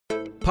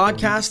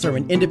Podcasts are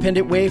an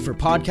independent way for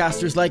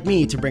podcasters like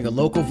me to bring a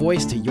local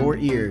voice to your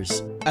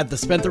ears. At the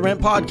Spent the Rent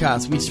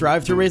podcast, we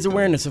strive to raise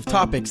awareness of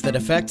topics that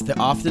affect the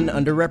often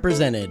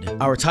underrepresented.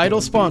 Our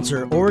title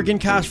sponsor, Oregon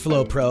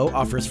Cashflow Pro,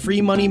 offers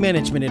free money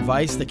management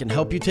advice that can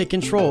help you take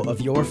control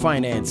of your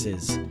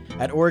finances.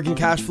 At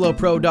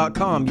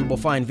OregonCashflowPro.com, you will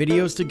find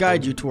videos to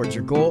guide you towards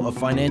your goal of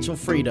financial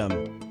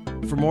freedom.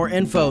 For more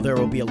info, there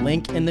will be a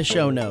link in the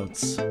show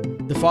notes.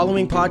 The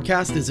following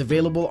podcast is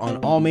available on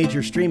all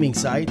major streaming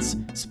sites,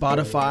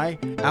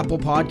 Spotify, Apple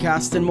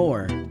Podcasts, and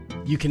more.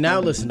 You can now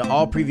listen to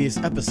all previous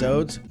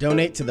episodes,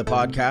 donate to the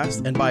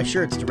podcast, and buy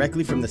shirts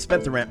directly from the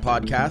Spent the Rent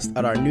podcast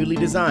at our newly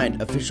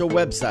designed official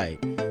website,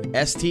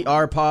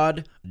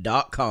 strpod.com.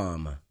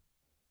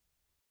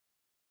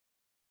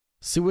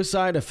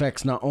 Suicide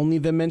affects not only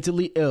the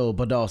mentally ill,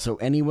 but also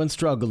anyone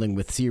struggling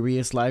with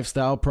serious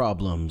lifestyle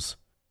problems.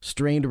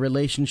 Strained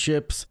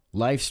relationships,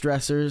 life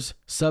stressors,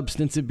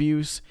 substance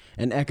abuse,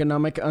 and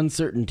economic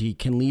uncertainty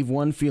can leave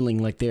one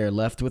feeling like they are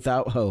left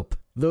without hope.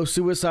 Though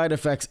suicide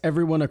affects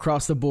everyone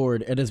across the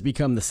board, it has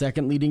become the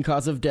second leading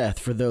cause of death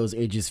for those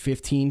ages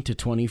 15 to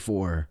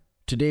 24.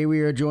 Today we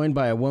are joined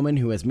by a woman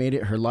who has made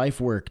it her life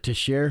work to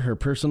share her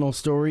personal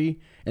story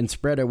and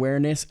spread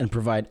awareness and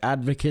provide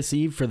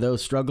advocacy for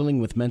those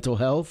struggling with mental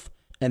health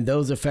and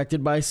those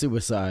affected by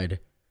suicide.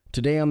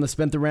 Today on the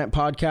Spent the Rent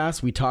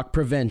podcast, we talk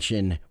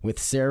prevention with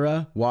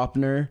Sarah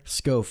Wapner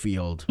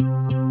Schofield.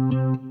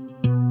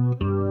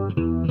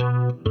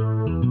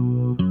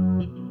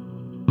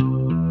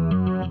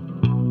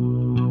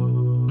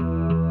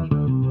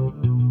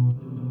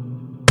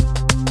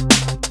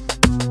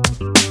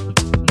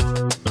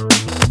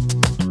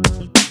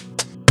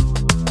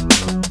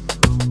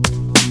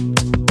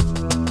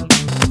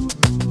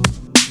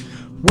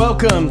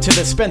 Welcome to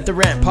the Spent the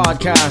Rent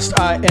podcast.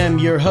 I am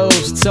your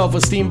host,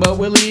 Self-Esteem Boat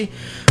Willie.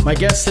 My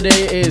guest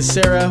today is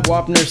Sarah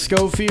Wapner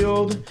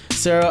Schofield.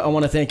 Sarah, I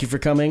want to thank you for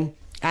coming.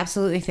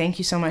 Absolutely. Thank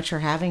you so much for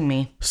having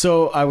me.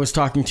 So I was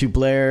talking to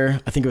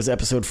Blair, I think it was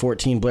episode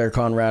 14, Blair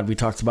Conrad. We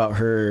talked about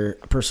her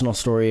personal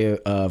story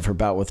of her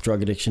bout with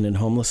drug addiction and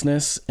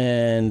homelessness.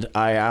 And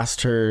I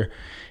asked her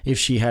if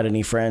she had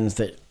any friends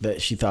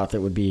that she thought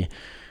that would be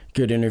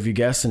good interview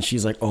guests. And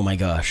she's like, oh my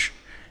gosh,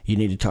 you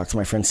need to talk to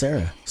my friend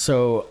Sarah.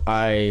 So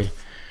I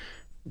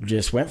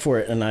just went for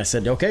it and I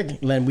said, okay.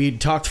 Then we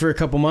talked for a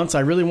couple months.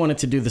 I really wanted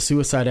to do the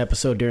suicide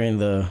episode during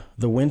the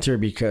winter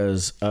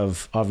because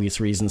of obvious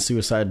reasons.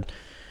 Suicide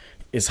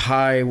is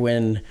high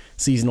when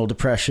seasonal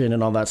depression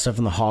and all that stuff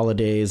in the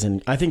holidays.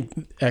 And I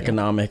think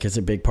economic is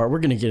a big part. We're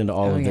going to get into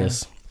all of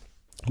this.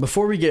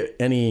 Before we get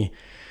any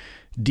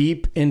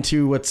deep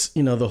into what's,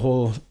 the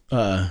whole,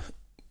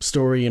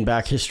 story and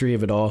back history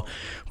of it all,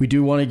 we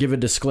do want to give a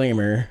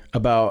disclaimer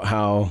about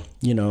how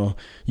you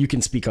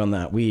can speak on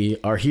that. We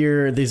are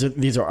here,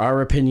 these are our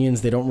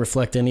opinions, they don't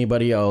reflect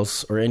anybody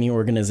else or any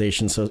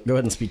organization, so go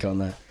ahead and speak on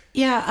that.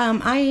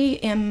 I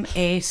am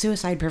a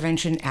suicide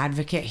prevention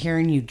advocate here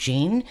in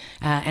Eugene,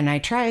 and I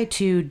try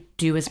to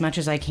do as much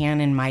as I can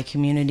in my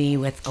community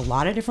with a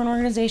lot of different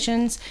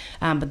organizations,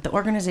 but the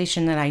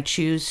organization that I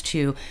choose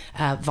to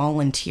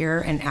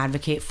volunteer and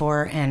advocate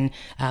for and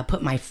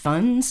put my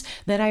funds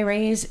that I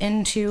raise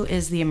into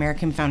is the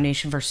American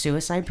Foundation for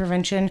Suicide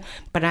Prevention,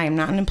 but I am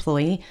not an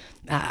employee.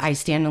 I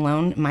stand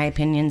alone. My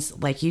opinions,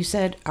 like you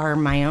said, are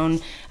my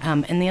own.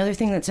 And the other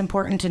thing that's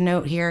important to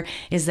note here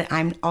is that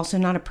I'm also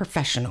not a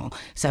professional.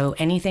 So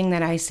anything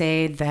that I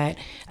say that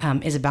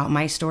is about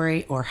my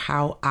story or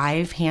how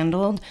I've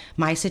handled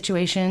my situations,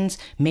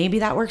 maybe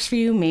that works for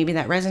you, maybe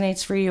that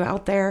resonates for you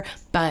out there,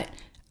 but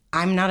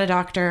I'm not a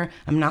doctor.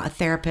 I'm not a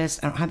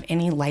therapist. I don't have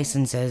any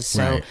licenses.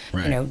 So,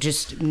 right.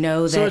 Just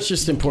know that. So it's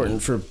just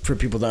important for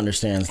people to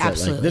understand that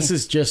this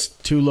is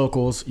just two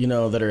locals,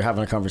 that are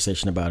having a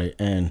conversation about it.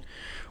 And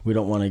we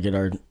don't want to get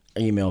our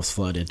emails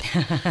flooded.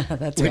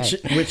 That's right.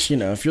 Which,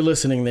 if you're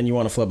listening, then you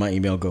want to flood my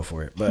email, go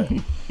for it. But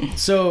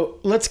so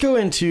let's go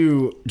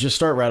into, just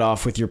start right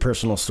off with your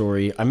personal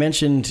story. I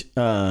mentioned,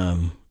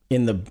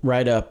 in the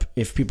write-up,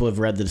 if people have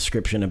read the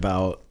description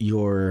about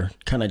your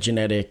kind of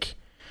genetic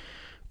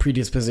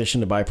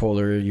predisposition to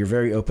bipolar, you're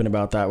very open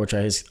about that, which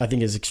I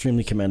think is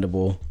extremely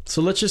commendable.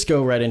 So let's just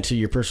go right into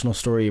your personal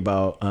story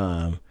about,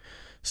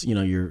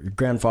 your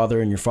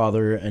grandfather and your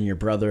father and your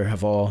brother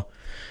have all,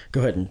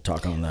 go ahead and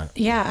talk on that.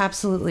 Yeah,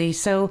 absolutely.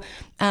 So,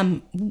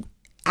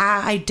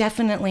 I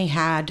definitely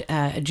had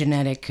a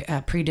genetic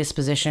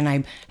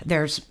predisposition.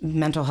 There's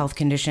mental health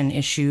condition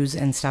issues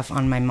and stuff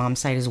on my mom's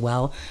side as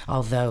well,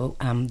 although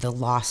the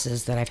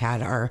losses that I've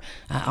had are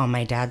on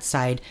my dad's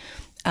side.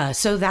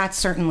 So that's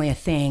certainly a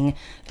thing.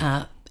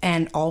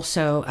 And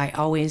also, I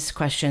always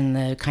question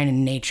the kind of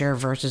nature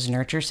versus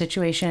nurture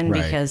situation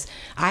because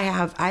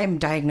I am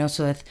diagnosed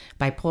with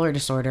bipolar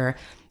disorder.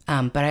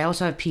 But I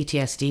also have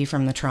PTSD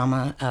from the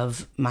trauma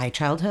of my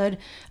childhood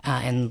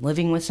and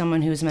living with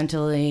someone who's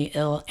mentally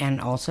ill and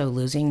also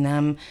losing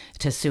them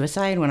to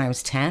suicide when I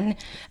was 10.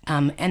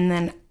 And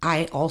then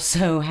I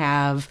also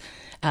have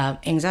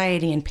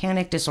anxiety and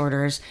panic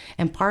disorders.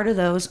 And part of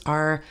those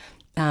are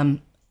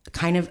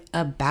kind of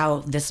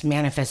about this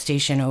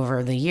manifestation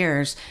over the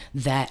years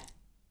that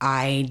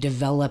I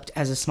developed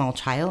as a small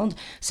child.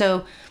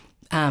 So,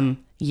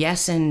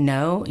 yes and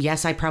no.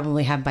 Yes, I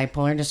probably have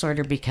bipolar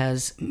disorder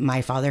because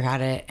my father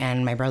had it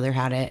and my brother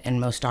had it, and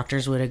most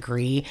doctors would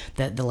agree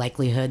that the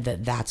likelihood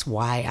that that's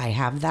why I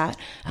have that.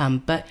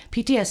 But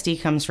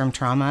PTSD comes from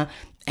trauma,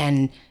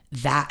 and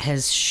that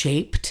has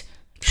shaped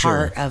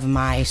part of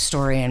my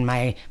story and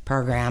my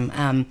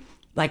program.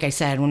 Like I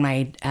said, when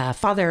my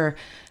father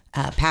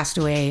passed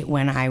away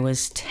when I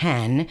was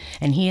 10,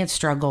 and he had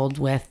struggled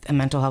with a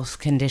mental health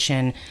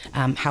condition.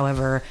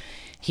 However,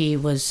 he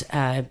was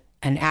an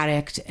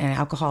addict, an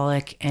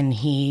alcoholic, and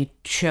he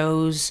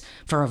chose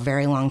for a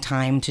very long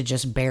time to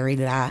just bury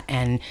that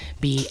and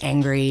be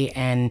angry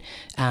and,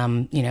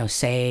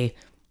 say,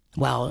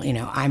 well,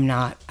 I'm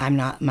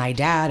not my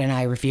dad, and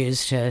I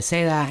refuse to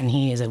say that, and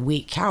he is a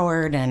weak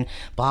coward, and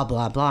blah,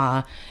 blah,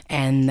 blah.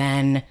 And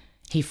then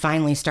he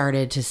finally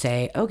started to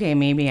say, okay,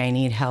 maybe I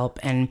need help.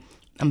 And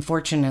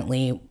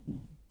unfortunately,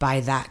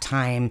 by that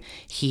time,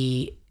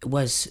 he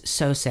was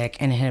so sick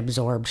and had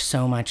absorbed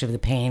so much of the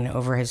pain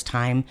over his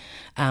time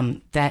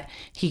that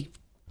he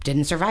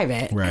didn't survive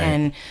it.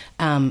 Right.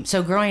 And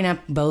so growing up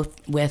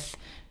both with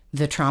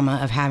the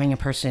trauma of having a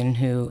person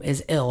who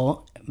is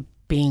ill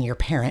being your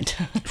parent,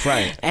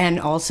 right, and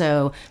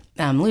also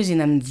losing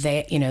them,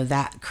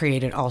 that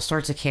created all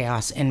sorts of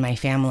chaos in my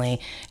family.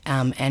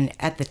 And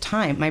at the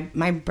time,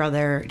 my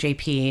brother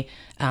JP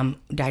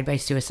died by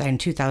suicide in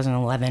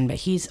 2011, but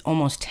he's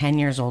almost 10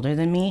 years older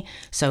than me.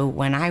 So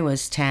when I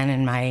was 10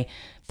 and my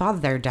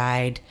father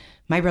died,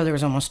 my brother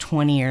was almost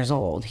 20 years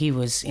old. He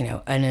was,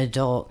 an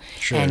adult,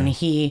 and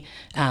he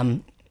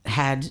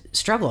had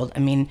struggled. I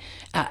mean,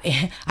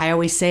 I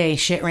always say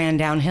shit ran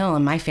downhill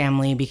in my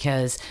family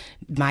because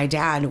my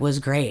dad was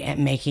great at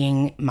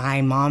making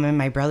my mom and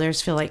my brothers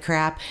feel like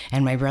crap,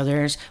 and my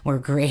brothers were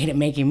great at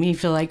making me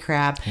feel like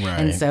crap. Right.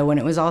 And so when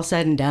it was all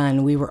said and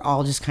done, we were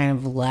all just kind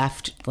of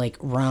left like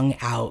wrung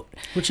out.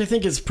 Which I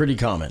think is pretty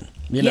common,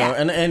 you know,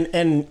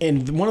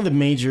 and one of the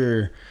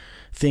major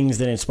things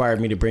that inspired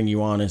me to bring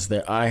you on is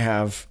that I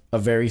have a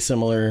very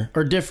similar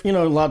or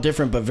a lot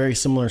different, but very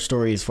similar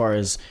story as far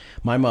as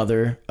my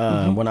mother,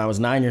 when I was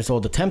 9 years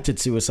old, attempted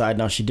suicide.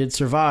 Now she did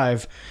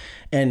survive,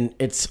 and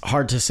it's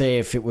hard to say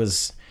if it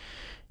was,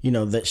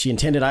 that she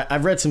intended.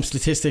 I've read some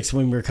statistics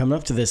when we were coming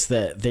up to this,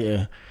 that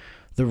the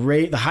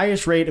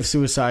highest rate of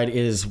suicide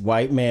is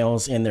white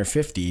males in their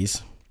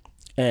 50s.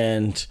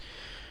 And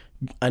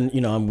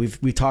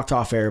we've talked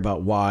off air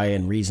about why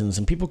and reasons,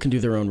 and people can do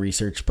their own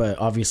research, but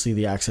obviously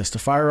the access to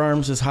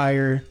firearms is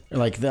higher,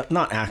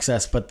 not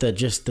access, but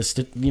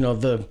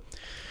the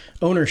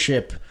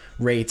ownership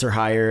rates are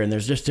higher, and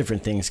there's just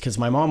different things. Cause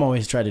my mom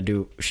always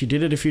she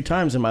did it a few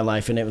times in my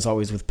life, and it was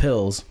always with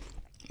pills.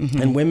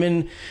 Mm-hmm. And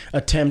women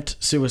attempt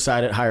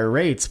suicide at higher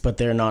rates, but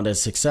they're not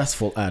as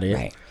successful at it.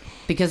 Right.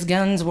 Because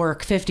guns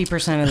work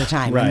 50% of the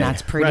time, right, and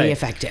that's pretty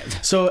effective.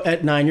 So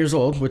at 9 years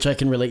old, which I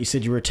can relate, you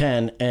said you were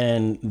 10,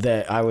 and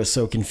that I was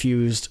so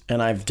confused,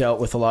 and I've dealt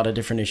with a lot of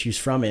different issues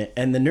from it.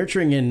 And the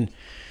nurturing and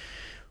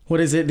what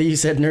is it that you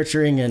said,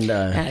 nurturing and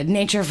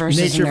nature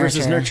versus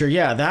nurture.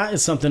 Yeah, that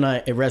is something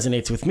it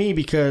resonates with me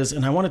because,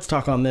 and I wanted to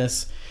talk on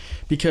this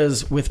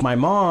because with my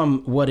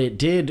mom, what it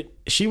did,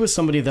 she was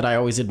somebody that I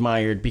always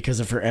admired because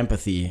of her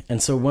empathy.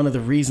 And so one of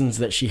the reasons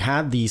that she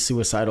had these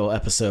suicidal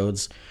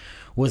episodes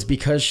was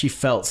because she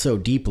felt so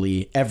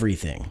deeply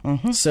everything.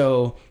 Mm-hmm.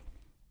 So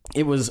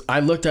I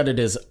looked at it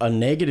as a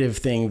negative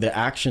thing, the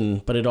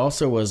action, but it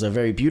also was a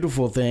very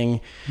beautiful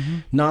thing. Mm-hmm.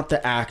 Not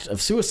the act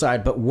of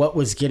suicide, but what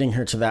was getting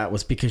her to that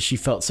was because she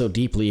felt so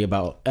deeply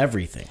about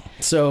everything.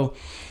 So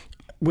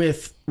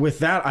with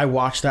that, I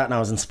watched that and I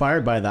was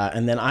inspired by that.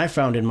 And then I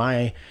found in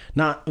my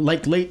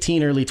late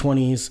teen, early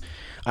 20s,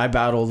 I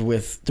battled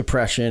with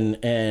depression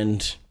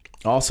and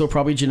also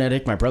probably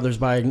genetic. My brother's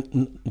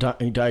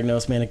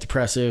diagnosed manic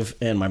depressive,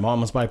 and my mom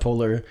was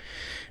bipolar,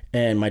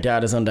 and my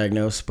dad is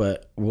undiagnosed,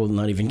 but we'll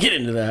not even get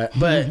into that.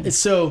 But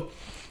so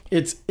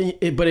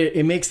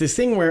it makes this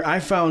thing where I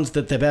found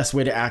that the best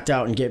way to act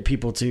out and get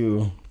people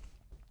to,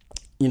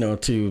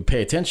 to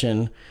pay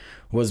attention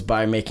was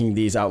by making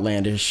these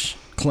outlandish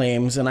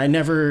claims. And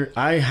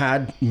I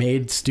had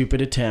made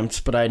stupid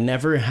attempts, but I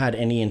never had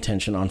any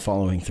intention on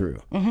following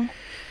through. Mm-hmm.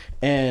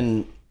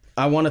 And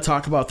I want to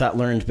talk about that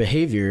learned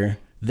behavior,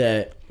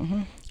 that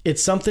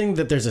it's something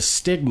that there's a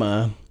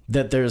stigma,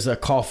 that there's a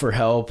call for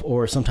help,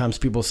 or sometimes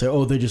people say,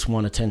 oh, they just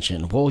want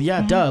attention. Well,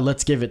 yeah, duh,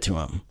 let's give it to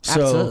them.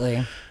 Absolutely.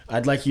 So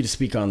I'd like you to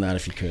speak on that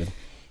if you could.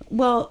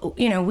 Well,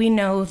 we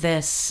know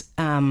this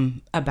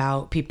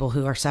about people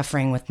who are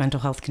suffering with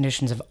mental health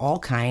conditions of all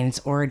kinds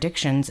or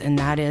addictions, and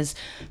that is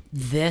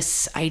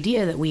this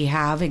idea that we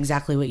have,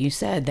 exactly what you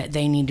said, that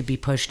they need to be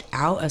pushed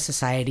out of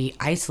society,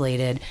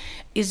 isolated,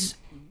 is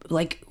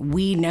like,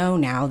 we know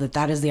now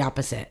that is the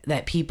opposite,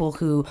 that people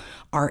who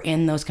are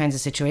in those kinds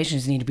of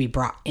situations need to be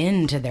brought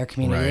into their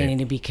community. Right. They need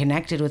to be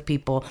connected with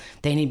people.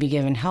 They need to be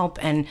given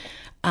help. And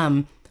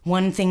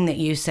one thing that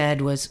you said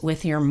was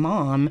with your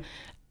mom,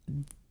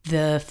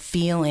 the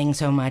feeling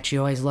so much you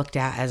always looked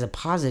at as a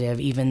positive,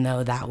 even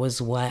though that was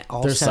what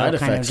also side kind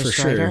of effects, for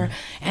destroyed sure. her.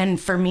 And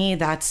for me,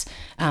 that's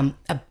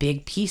a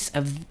big piece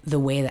of the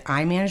way that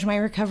I manage my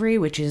recovery,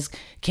 which is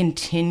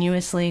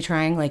continuously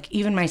trying, like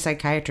even my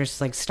psychiatrist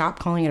is like, stop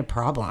calling it a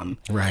problem.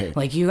 Right.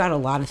 Like you got a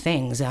lot of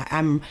things.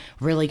 I'm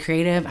really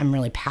creative. I'm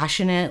really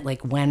passionate.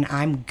 Like when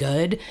I'm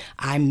good,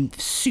 I'm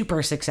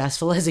super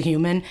successful as a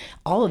human.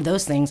 All of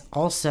those things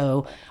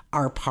also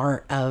are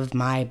part of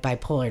my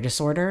bipolar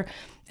disorder.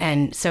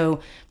 And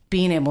so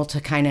being able to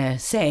kind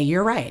of say,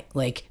 you're right,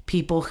 like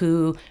people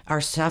who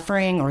are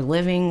suffering or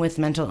living with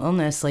mental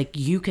illness, like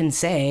you can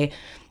say,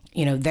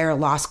 you know, they're a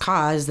lost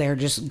cause, they're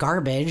just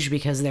garbage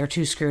because they're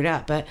too screwed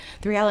up. But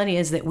the reality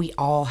is that we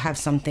all have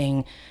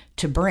something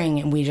to bring,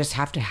 and we just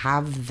have to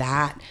have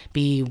that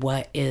be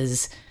what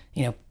is,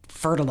 you know,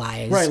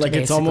 fertilized. Right, like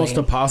basically. it's almost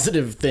a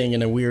positive thing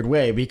in a weird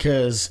way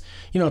because,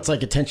 you know, it's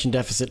like attention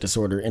deficit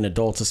disorder in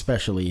adults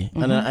especially.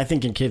 And I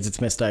think in kids it's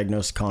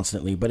misdiagnosed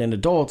constantly, but in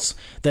adults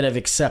that have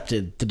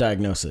accepted the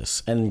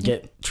diagnosis and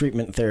get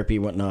treatment, therapy,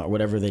 whatnot,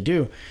 whatever they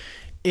do,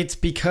 it's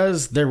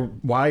because they're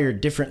wired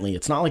differently.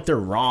 It's not like they're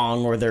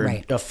wrong or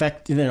they're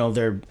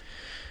they're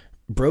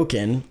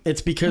broken.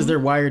 It's because they're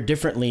wired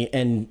differently.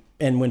 And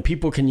when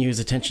people can use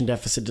attention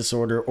deficit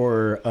disorder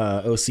or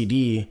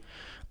OCD,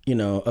 you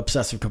know,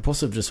 obsessive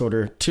compulsive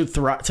disorder to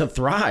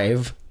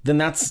thrive, then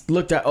that's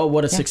looked at, oh,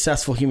 what a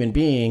successful human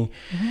being.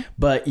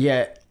 But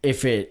yet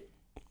if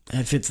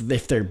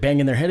they're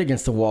banging their head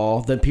against the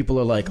wall, then people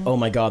are like, oh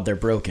my God, they're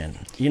broken,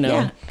 you know?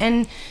 Yeah.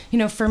 And, you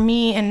know, for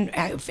me, and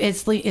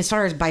it's as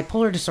far as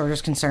bipolar disorder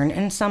is concerned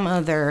and some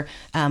other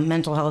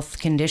mental health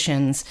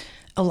conditions,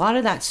 a lot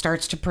of that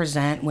starts to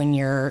present when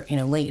you're, you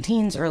know, late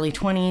teens, early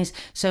 20s.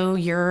 So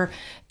you're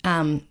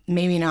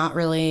maybe not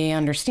really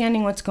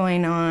understanding what's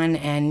going on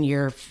and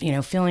you're, you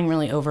know, feeling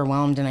really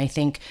overwhelmed. And I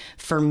think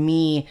for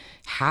me,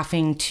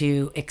 having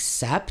to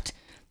accept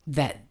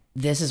that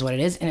this is what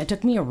it is. And it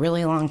took me a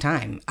really long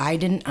time. I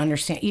didn't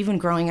understand, even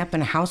growing up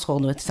in a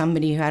household with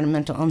somebody who had a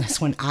mental illness,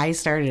 when I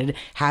started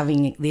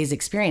having these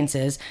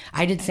experiences,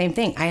 I did the same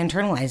thing. I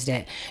internalized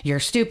it. You're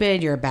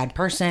stupid. You're a bad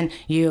person.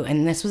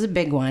 And this was a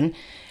big one.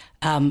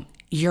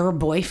 Your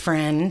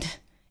boyfriend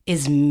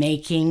is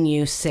making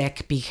you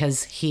sick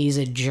because he's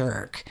a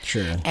jerk.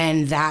 Sure.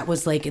 And that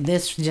was like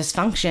this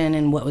dysfunction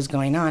and what was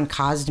going on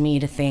caused me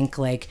to think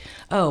like,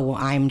 oh, well,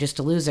 I'm just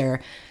a loser.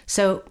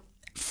 So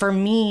for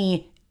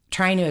me,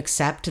 trying to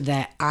accept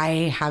that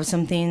I have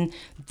something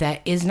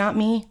that is not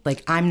me,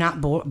 like I'm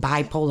not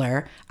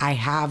bipolar, I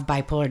have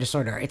bipolar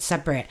disorder. It's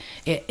separate.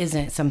 It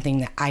isn't something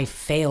that I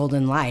failed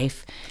in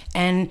life.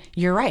 And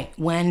you're right.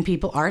 When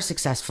people are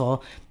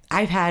successful,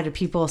 I've had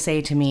people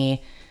say to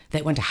me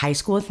that went to high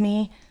school with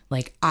me,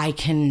 like, I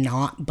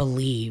cannot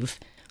believe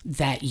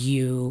that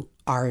you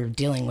are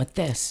dealing with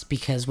this,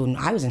 because when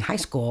I was in high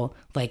school,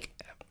 like,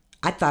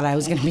 I thought I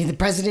was going to be the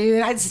president of the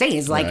United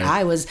States. Like, right.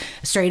 I was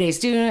a straight A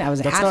student. I was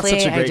an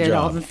athlete. I did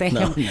all the things.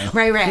 No.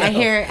 Right. No. I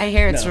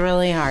hear it's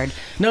really hard.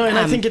 No, and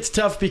I think it's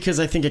tough because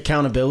I think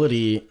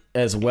accountability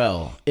as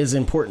well is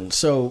important.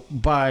 So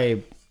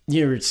by,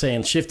 you were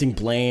saying, shifting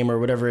blame or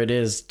whatever it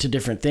is to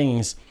different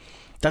things,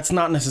 that's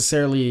not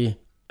necessarily,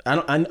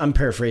 I'm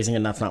paraphrasing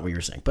and that's not what you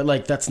were saying, but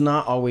like, that's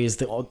not always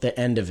the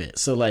end of it.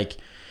 So like,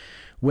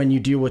 when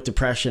you deal with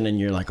depression and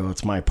you're like, oh,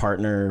 it's my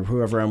partner,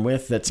 whoever I'm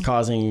with, that's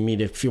causing me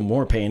to feel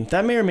more pain,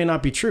 that may or may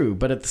not be true.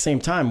 But at the same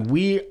time,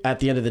 we, at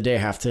the end of the day,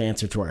 have to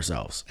answer to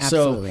ourselves.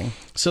 Absolutely.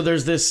 So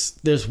there's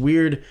this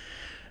weird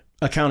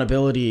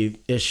accountability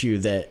issue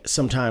that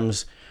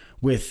sometimes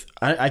with,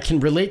 I can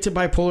relate to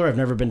bipolar. I've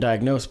never been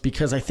diagnosed,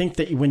 because I think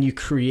that when you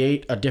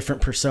create a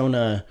different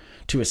persona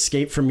to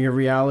escape from your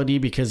reality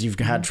because you've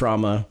had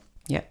trauma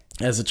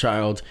as a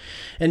child,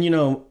 and, you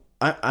know,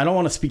 I don't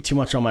want to speak too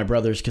much on my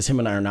brothers because him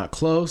and I are not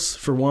close,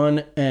 for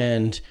one.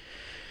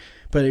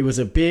 But it was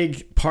a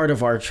big part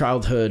of our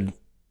childhood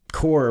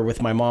core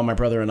with my mom, my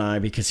brother, and I,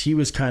 because he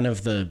was kind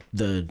of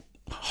the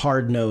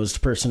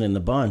hard-nosed person in the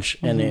bunch.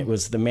 Mm-hmm. And it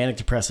was the manic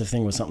depressive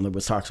thing was something that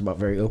was talked about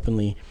very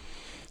openly.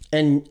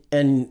 And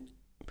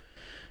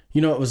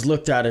you know, it was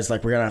looked at as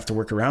like, we're going to have to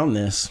work around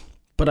this.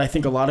 But I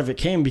think a lot of it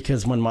came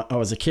because when I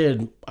was a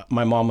kid,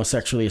 my mom was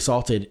sexually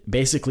assaulted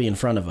basically in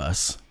front of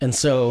us. And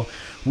so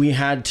we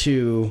had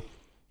to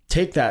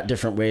take that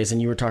different ways.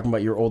 And you were talking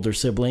about your older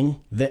sibling,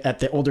 that at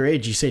the older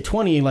age, you say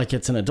 20 like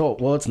it's an adult.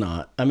 Well, it's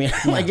not. I mean,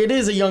 like, it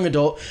is a young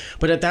adult,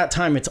 but at that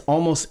time it's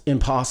almost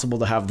impossible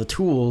to have the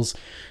tools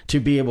to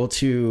be able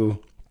to,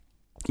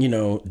 you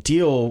know,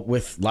 deal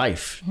with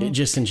life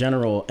just in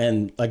general.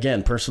 And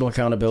again, personal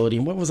accountability.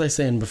 What was I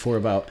saying before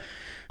about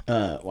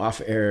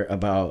off air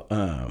about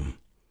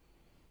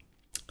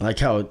like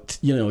how,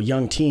 you know,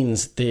 young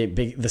teens,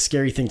 the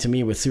scary thing to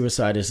me with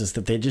suicide is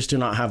that they just do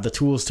not have the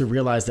tools to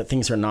realize that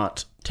things are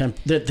not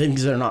that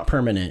things are not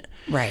permanent.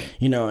 Right.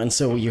 You know, and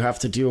so you have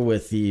to deal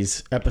with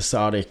these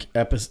episodic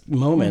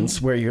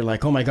moments where you're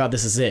like, oh my God,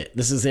 this is it.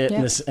 This is it.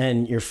 Yeah.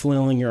 And you're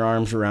flailing your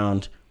arms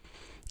around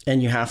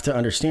And you have to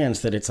understand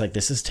that it's like,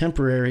 this is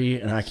temporary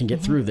and I can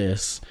get through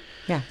this.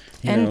 Yeah.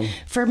 You And know?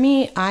 for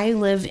me, I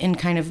live in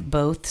kind of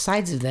both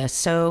sides of this.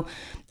 So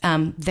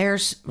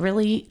there's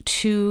really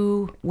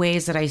two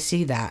ways that I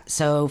see that.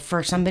 So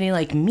for somebody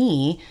like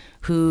me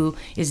who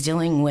is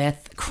dealing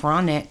with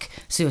chronic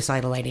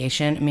suicidal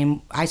ideation, I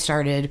mean, I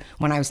started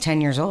when I was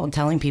 10 years old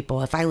telling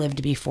people if I live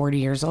to be 40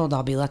 years old,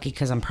 I'll be lucky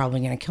because I'm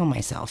probably going to kill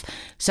myself.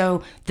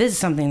 So this is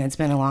something that's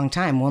been a long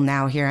time. Well,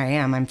 now here I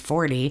am, I'm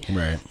 40.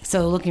 Right.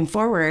 So looking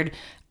forward,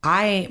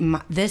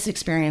 this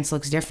experience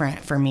looks different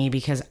for me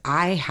because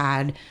I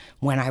had,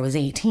 when I was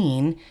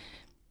 18,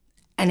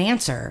 an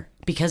answer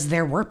because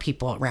there were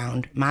people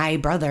around. My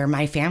brother,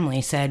 my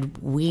family said,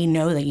 we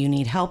know that you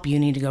need help. You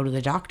need to go to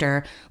the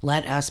doctor.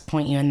 Let us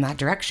point you in that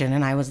direction.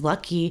 And I was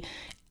lucky,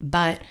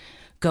 but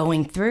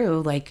going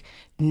through, like,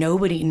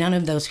 none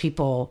of those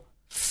people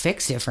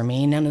fixed it for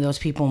me. None of those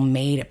people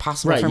made it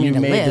possible for me to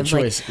live. The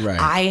choice. Like, Right.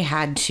 I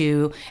had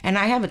to, and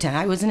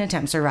I was an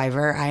attempt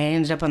survivor. I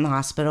ended up in the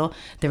hospital.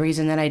 The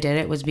reason that I did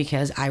it was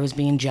because I was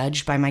being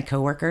judged by my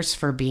coworkers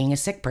for being a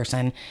sick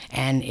person.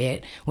 And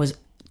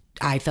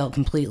I felt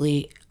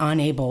completely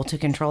unable to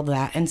control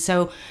that. And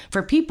so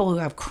for people who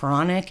have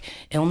chronic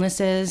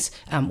illnesses,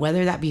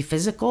 whether that be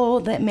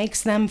physical that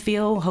makes them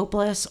feel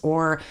hopeless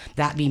or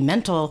that be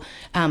mental,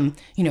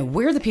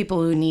 we're the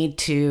people who need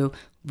to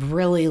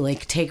really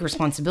like take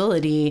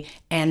responsibility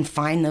and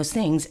find those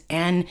things.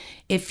 And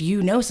if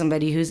you know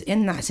somebody who's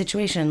in that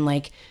situation,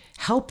 like,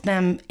 help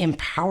them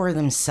empower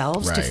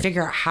themselves to Right.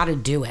 figure out how to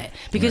do it,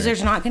 because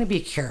there's not going to be a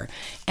cure.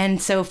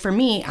 And so for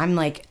me, I'm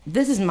like,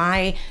 this is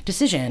my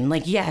decision.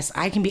 Like, yes,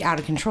 I can be out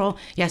of control.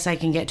 Yes, I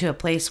can get to a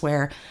place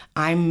where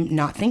I'm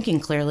not thinking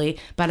clearly,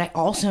 but I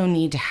also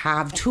need to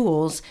have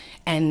tools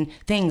and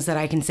things that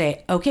I can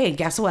say, okay,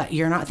 guess what?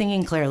 You're not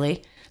thinking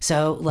clearly.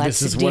 So let's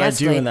This is what I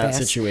do in de-escalate that this.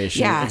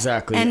 situation. Yeah,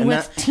 Exactly. And And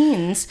with that-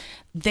 teens,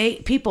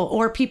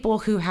 people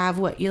who have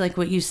what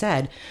you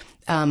said,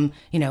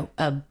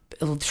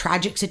 a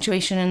tragic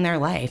situation in their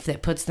life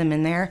that puts them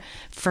in there.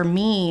 For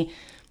me,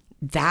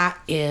 that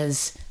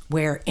is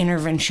where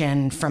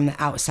intervention from the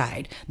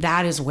outside,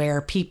 that is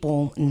where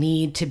people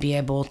need to be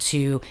able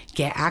to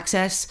get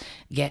access,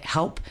 get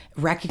help,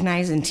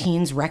 and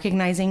teens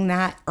recognizing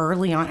that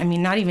early on. I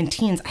mean, not even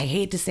teens. I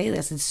hate to say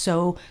this. It's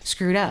so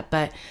screwed up,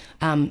 but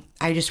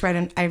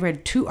I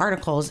read 2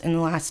 articles in the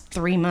last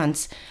 3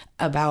 months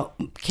about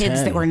kids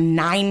 10. that were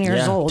 9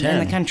 years old in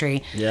 10. the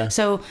country. Yeah.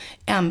 So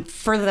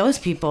for those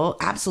people,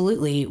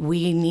 absolutely,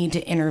 we need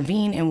to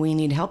intervene and we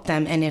need to help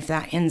them. And if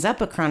that ends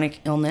up a chronic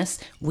illness,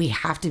 we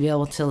have to be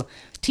able to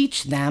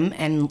teach them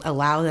and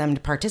allow them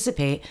to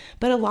participate.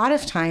 But a lot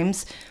of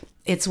times,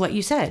 it's what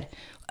you said.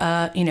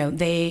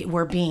 They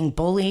were being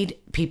bullied.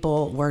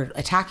 People were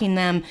attacking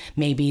them.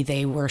 Maybe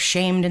they were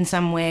shamed in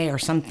some way or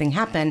something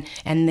happened,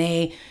 and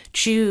they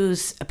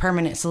choose a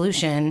permanent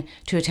solution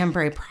to a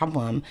temporary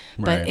problem.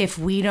 But Right. if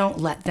we don't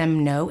let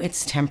them know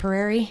it's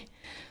temporary,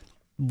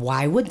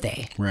 why would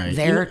they? Right.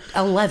 They're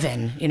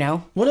 11,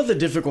 One of the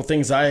difficult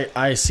things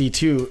I see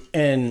too,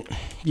 and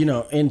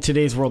in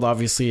today's world,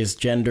 obviously, is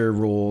gender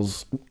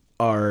roles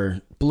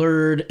are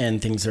blurred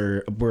and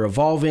we're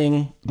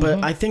evolving.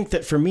 But I think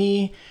that for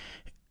me,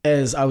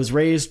 as I was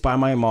raised by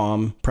my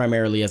mom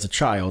primarily as a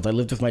child, I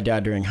lived with my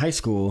dad during high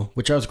school,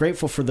 which I was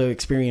grateful for the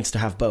experience to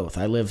have both.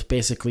 I lived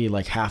basically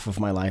like half of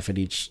my life at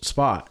each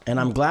spot. And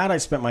I'm glad I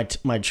spent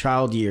my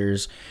child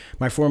years,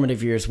 my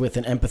formative years with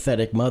an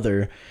empathetic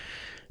mother,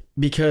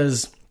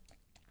 because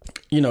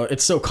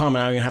it's so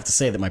common. I don't even have to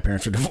say that my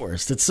parents are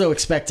divorced. It's so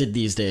expected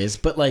these days.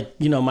 But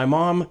my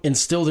mom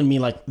instilled in me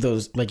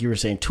those, like you were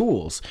saying,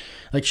 tools.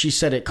 Like she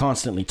said it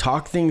constantly,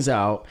 talk things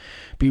out,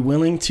 be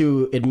willing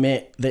to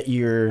admit that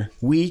you're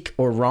weak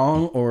or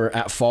wrong or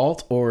at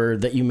fault or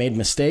that you made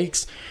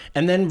mistakes,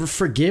 and then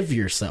forgive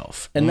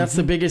yourself. And that's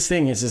the biggest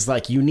thing is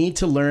you need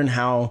to learn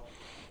how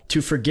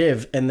to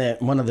forgive. And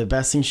that one of the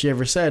best things she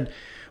ever said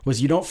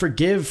was, you don't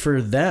forgive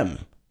for them.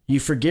 You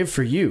forgive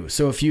for you.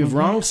 So if you've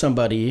wronged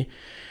somebody,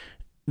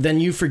 then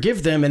you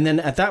forgive them. And then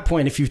at that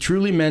point, if you've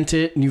truly meant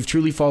it and you've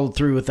truly followed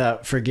through with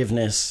that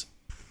forgiveness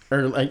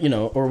or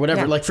or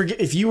whatever,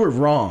 if you were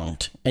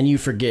wronged and you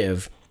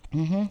forgive,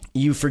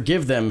 you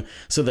forgive them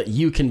so that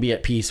you can be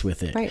at peace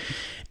with it. Right.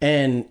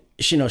 And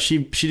she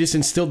just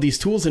instilled these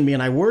tools in me.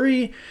 And I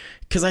worry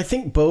because I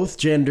think both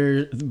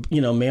gender,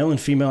 male and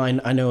female,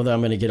 I know that I'm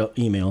going to get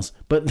emails,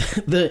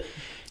 but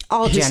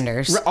all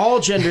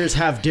genders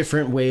have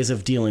different ways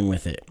of dealing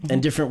with it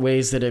and different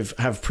ways that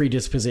have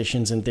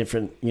predispositions and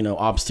different,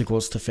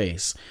 obstacles to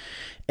face.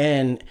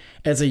 And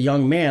as a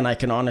young man, I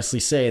can honestly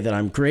say that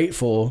I'm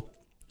grateful,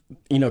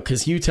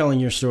 because you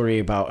telling your story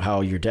about how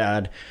your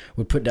dad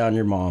would put down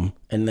your mom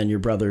and then your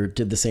brother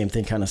did the same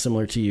thing, kind of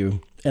similar to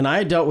you. And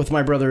I dealt with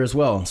my brother as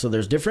well. So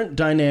there's different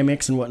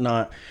dynamics and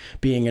whatnot,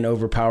 being an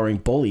overpowering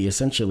bully,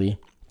 essentially.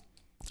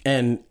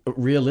 And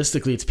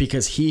realistically, it's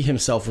because he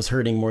himself was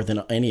hurting more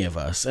than any of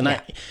us. And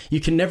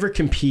you can never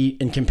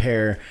compete and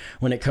compare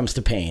when it comes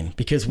to pain,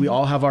 because we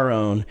all have our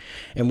own,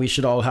 and we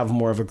should all have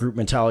more of a group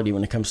mentality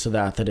when it comes to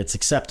that it's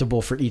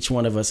acceptable for each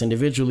one of us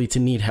individually to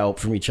need help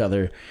from each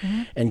other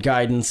and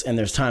guidance. And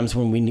there's times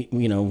when we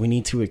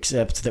need to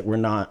accept that we're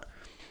not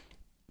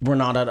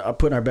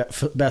putting our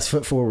best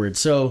foot forward.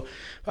 So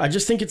I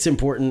just think it's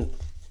important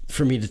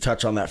for me to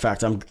touch on that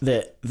fact.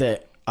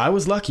 That I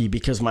was lucky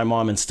because my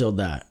mom instilled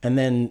that. And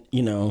then,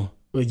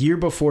 a year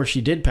before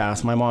she did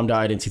pass, my mom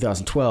died in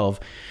 2012.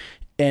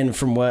 And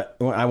from what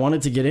I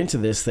wanted to get into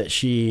this, that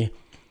she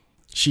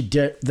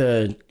did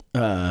the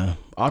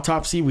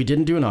autopsy. We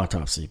didn't do an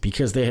autopsy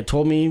because they had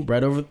told me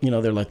right over,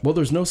 they're like, well,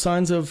 there's no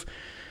signs of,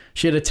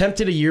 she had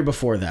attempted a year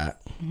before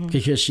that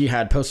because she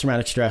had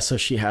post-traumatic stress. So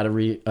she had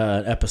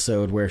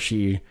episode where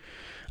she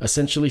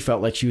essentially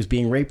felt like she was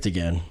being raped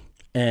again.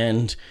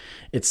 And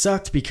it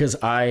sucked because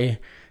I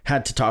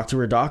had to talk to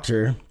her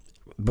doctor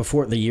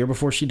the year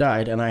before she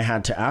died. And I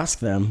had to ask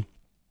them,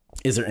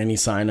 is there any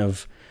sign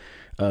of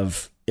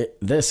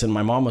this? And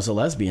my mom was a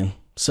lesbian.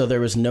 So there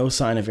was no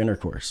sign of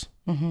intercourse,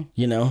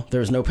 there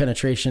was no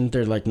penetration.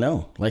 They're like,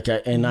 no,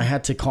 I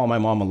had to call my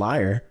mom a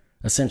liar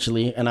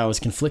essentially. And I was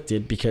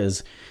conflicted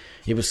because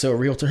it was so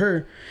real to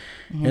her.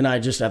 And I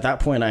just, at that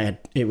point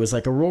it was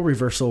like a role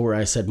reversal where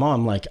I said,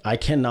 Mom, I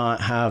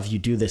cannot have you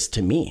do this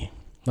to me.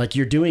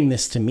 You're doing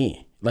this to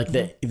me.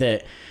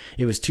 That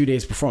it was 2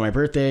 days before my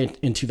birthday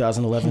in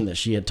 2011 that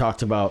she had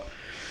talked about,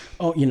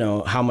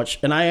 how much,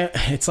 and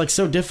it's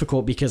so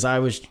difficult because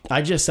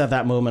I just at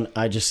that moment,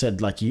 I just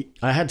said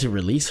I had to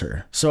release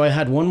her. So I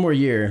had one more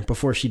year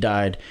before she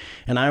died,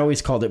 and I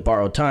always called it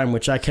borrowed time,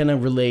 which I kind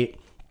of relate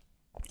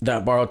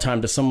that borrowed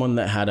time to someone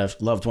that had a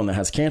loved one that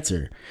has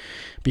cancer,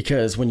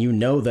 because when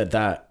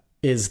that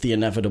is the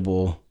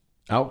inevitable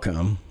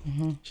outcome,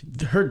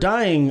 her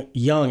dying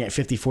young at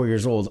 54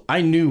 years old,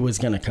 I knew was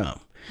going to come.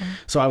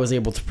 So I was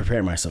able to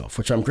prepare myself,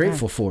 which I'm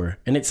grateful for.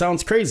 And it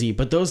sounds crazy,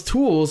 but those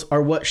tools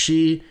are what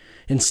she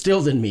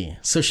instilled in me.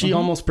 So she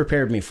almost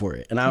prepared me for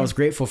it. And I was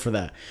grateful for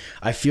that.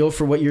 I feel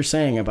for what you're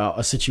saying about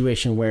a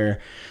situation where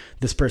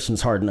this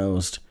person's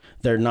hard-nosed.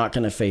 They're not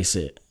going to face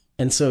it.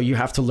 And so you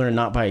have to learn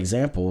not by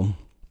example,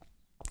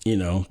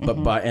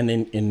 but and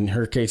in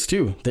her case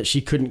too, that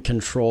she couldn't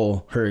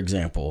control her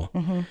example.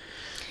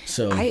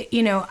 So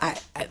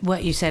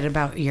what you said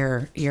about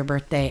your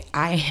birthday,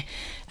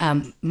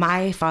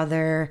 my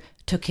father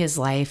took his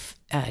life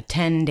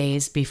 10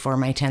 days before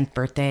my 10th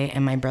birthday,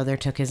 and my brother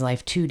took his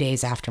life 2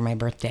 days after my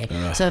birthday.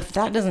 So if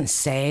that doesn't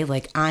say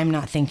I'm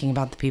not thinking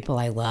about the people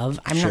I love,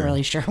 I'm not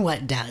really sure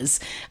what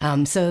does.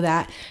 So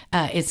that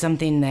is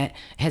something that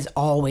has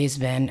always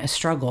been a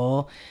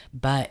struggle,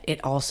 but it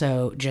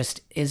also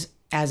just is,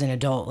 as an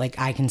adult,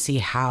 I can see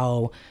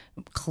how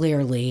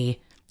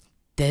clearly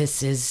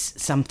this is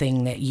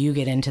something that you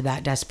get into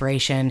that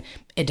desperation.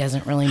 It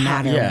doesn't really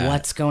matter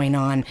what's going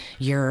on.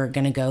 You're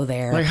going to go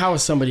there. How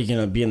is somebody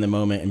going to be in the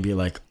moment and be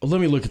like, let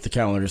me look at the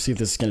calendar, see if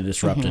this is going to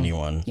disrupt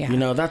anyone. Yeah.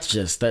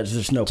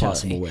 There's no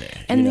possible way.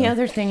 And the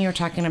other thing you're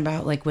talking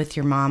about, with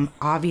your mom,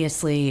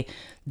 obviously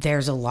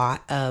there's a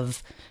lot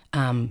of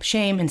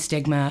shame and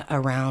stigma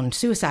around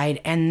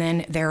suicide. And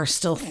then there are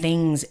still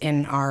things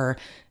in our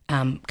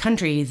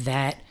country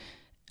that,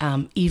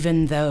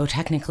 even though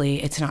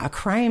technically it's not a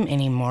crime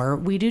anymore,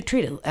 we do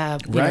treat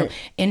it,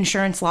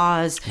 insurance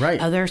laws,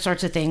 other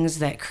sorts of things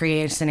that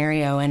create a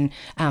scenario. And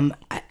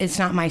it's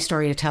not my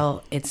story to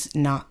tell. It's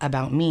not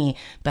about me,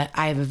 but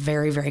I have a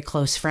very, very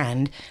close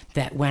friend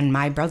that when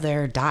my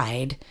brother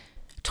died,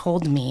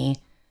 told me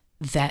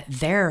that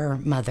their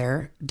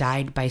mother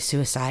died by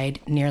suicide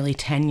nearly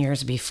 10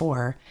 years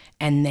before,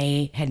 and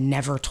they had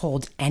never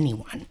told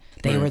anyone.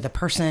 They were the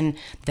person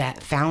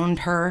that found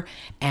her,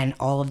 and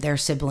all of their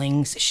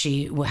siblings.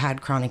 She had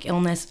chronic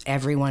illness.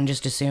 Everyone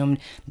just assumed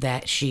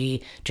that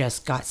she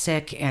just got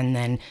sick and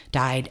then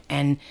died.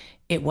 And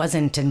it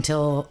wasn't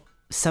until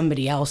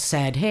somebody else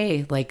said,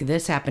 hey,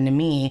 this happened to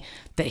me,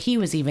 that he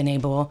was even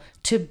able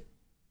to,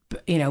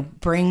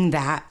 bring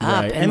that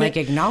up and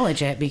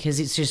acknowledge it, because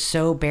it's just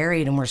so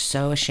buried and we're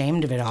so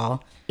ashamed of it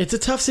all. It's a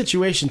tough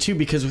situation too,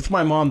 because with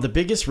my mom, the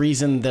biggest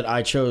reason that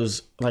I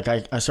chose,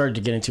 I started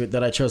to get into it,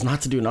 that I chose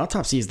not to do an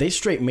autopsy is they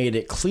straight made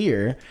it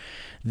clear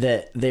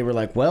that they were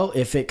like, well,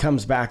 if it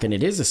comes back and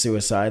it is a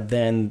suicide,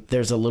 then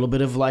there's a little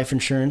bit of life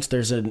insurance.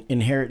 There's an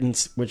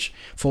inheritance, which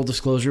full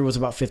disclosure was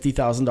about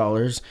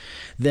 $50,000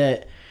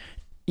 that,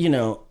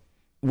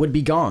 would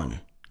be gone,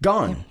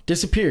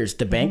 disappears.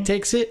 The bank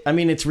takes it. I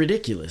mean, it's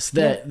ridiculous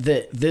that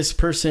this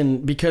person,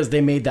 because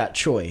they made that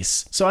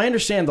choice. So I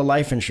understand the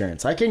life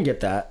insurance. I can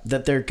get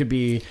that there could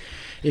be,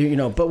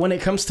 but when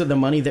it comes to the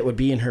money that would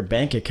be in her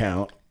bank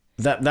account,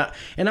 that,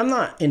 and I'm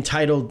not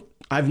entitled.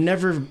 I've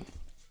never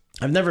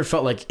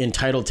felt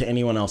entitled to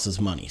anyone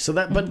else's money. So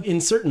that, but in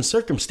certain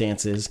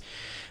circumstances,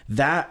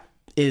 that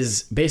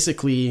is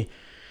basically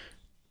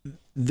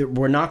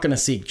we're not going to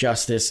seek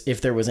justice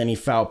if there was any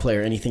foul play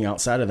or anything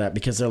outside of that,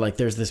 because they're like,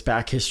 there's this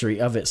back history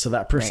of it. So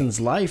that person's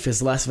life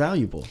is less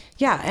valuable.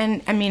 Yeah.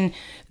 And I mean,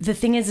 the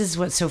thing is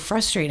what's so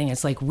frustrating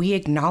is like, we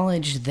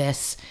acknowledge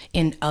this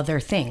in other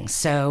things.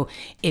 So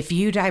if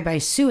you die by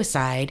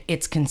suicide,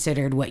 it's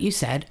considered what you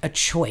said, a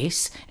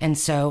choice. And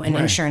so an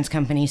insurance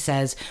company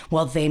says,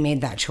 well, they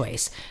made that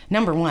choice.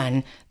 Number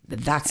one,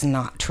 that's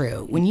not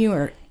true. When you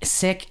are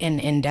sick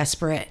and in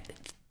desperate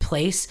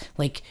place,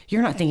 like,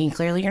 you're not thinking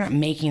clearly, you're not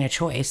making a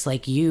choice.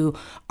 Like, you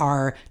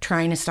are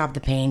trying to stop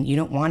the pain. You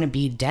don't want to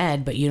be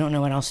dead, but you don't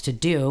know what else to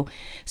do.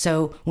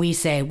 So we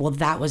say, well,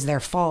 that was their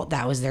fault,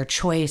 that was their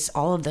choice,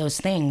 all of those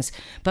things.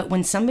 But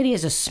when somebody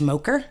is a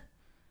smoker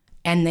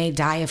and they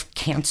die of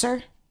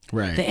cancer,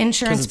 the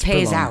insurance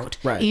pays out,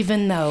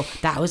 even though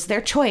that was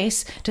their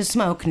choice to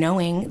smoke,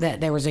 knowing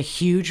that there was a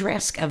huge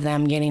risk of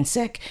them getting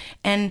sick.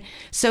 And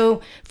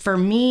so for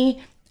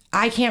me,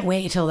 I can't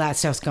wait till that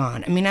stuff's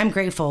gone. I mean, I'm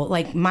grateful.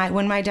 Like,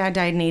 when my dad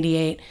died in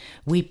 88,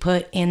 we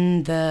put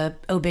in the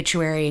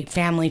obituary,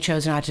 family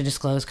chose not to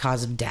disclose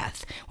cause of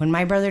death. When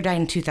my brother died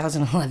in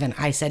 2011,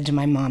 I said to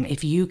my mom,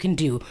 if you can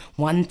do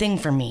one thing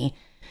for me,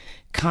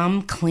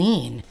 come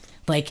clean.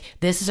 Like,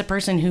 this is a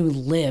person who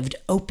lived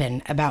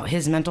open about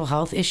his mental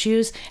health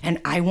issues, and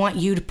I want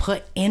you to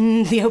put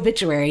in the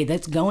obituary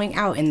that's going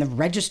out in the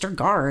Register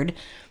Guard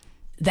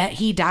that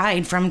he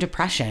died from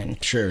depression.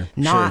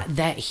 Not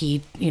that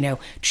he,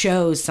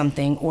 chose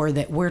something, or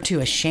that we're too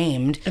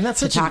ashamed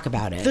to talk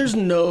about it. There's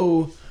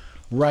no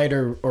right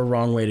or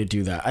wrong way to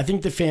do that. I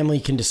think the family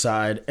can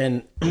decide.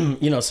 And,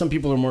 some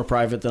people are more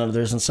private than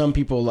others. And some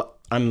people,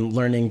 I'm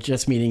learning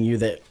just meeting you,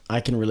 that I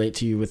can relate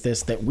to you with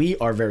this, that we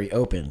are very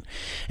open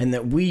and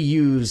that we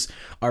use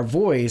our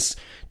voice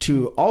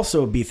to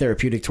also be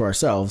therapeutic to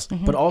ourselves,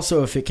 but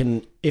also if it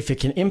can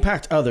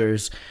impact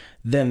others,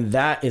 then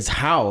that is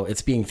how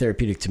it's being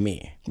therapeutic to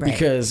me.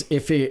 Because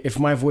if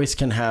my voice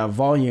can have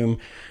volume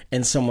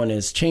and someone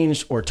is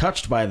changed or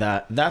touched by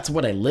that, that's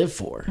what I live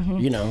for,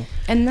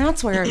 And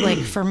that's where, like,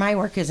 for my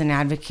work as an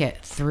advocate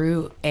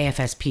through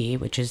AFSP,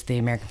 which is the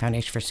American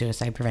Foundation for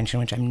Suicide Prevention,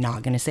 which I'm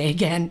not going to say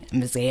again, I'm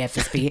going to say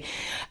AFSP,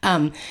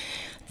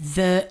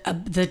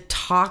 the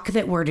talk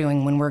that we're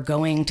doing when we're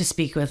going to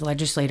speak with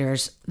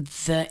legislators,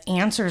 the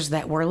answers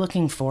that we're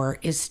looking for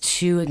is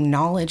to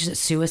acknowledge that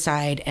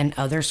suicide and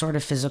other sort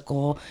of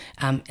physical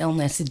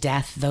illness,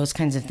 death, those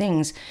kinds of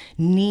things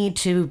need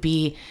to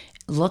be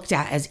looked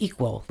at as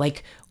equal.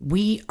 Like,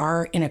 we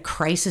are in a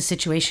crisis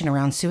situation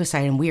around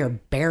suicide and we are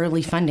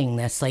barely funding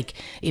this. Like,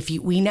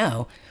 we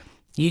know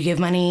you give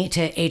money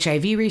to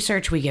HIV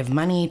research, we give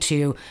money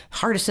to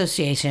Heart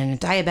Association,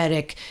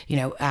 diabetic,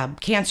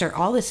 cancer,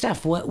 all this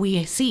stuff. What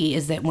we see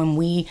is that when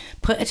we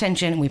put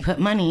attention, we put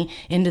money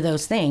into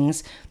those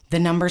things, the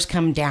numbers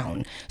come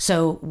down.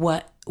 So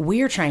what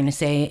we're trying to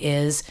say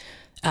is,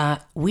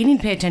 we need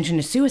to pay attention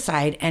to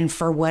suicide. And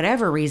for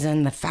whatever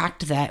reason, the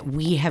fact that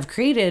we have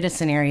created a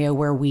scenario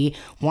where we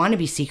want to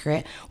be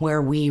secret, where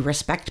we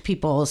respect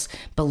people's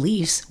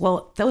beliefs,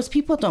 well, those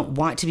people don't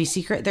want to be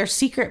secret. They're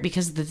secret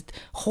because the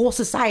whole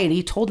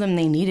society told them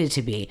they needed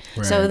to be.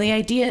 So the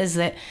idea is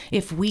that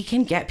if we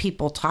can get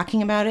people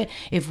talking about it,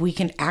 if we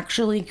can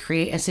actually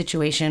create a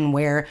situation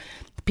where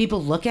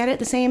people look at it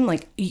the same,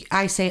 like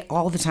I say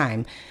all the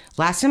time,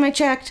 last time I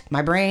checked,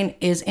 my brain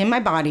is in my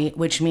body,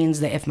 which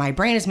means that if my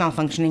brain is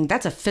malfunctioning,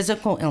 that's a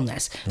physical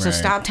illness. So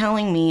stop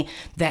telling me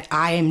that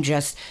I am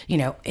just,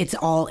 it's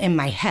all in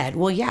my head.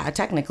 Well, yeah,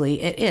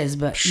 technically it is,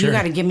 but you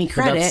got to give me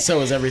credit.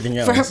 So is everything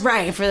else.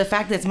 For the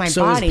fact that it's my body.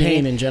 So is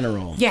pain in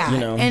general. Yeah.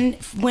 And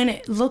when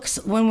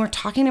we're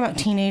talking about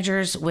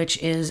teenagers,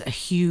 which is a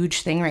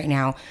huge thing right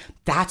now,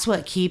 that's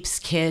what keeps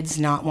kids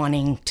not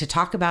wanting to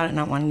talk about it,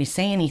 not wanting to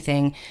say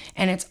anything.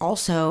 And it's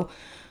also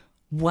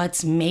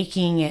what's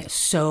making it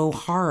so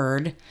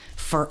hard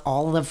for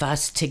all of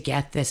us to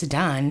get this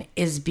done,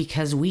 is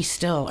because we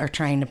still are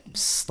trying to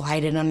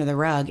slide it under the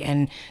rug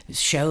and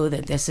show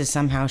that this is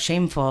somehow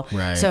shameful.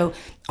 So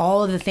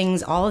all of the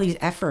things, all of these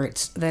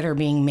efforts that are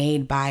being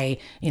made by,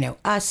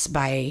 us,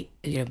 by,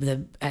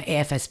 the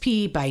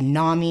AFSP, by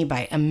NAMI,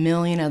 by a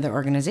million other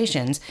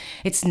organizations,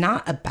 it's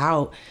not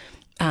about,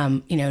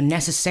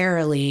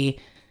 necessarily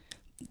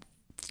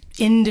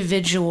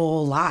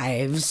individual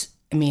lives.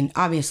 I mean,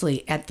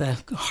 obviously at the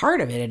heart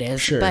of it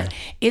is, but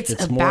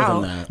it's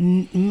about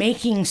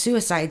making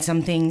suicide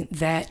something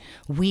that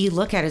we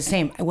look at as the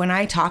same. When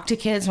I talk to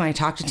kids, when I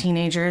talk to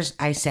teenagers,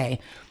 I say,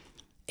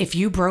 if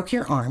you broke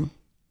your arm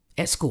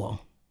at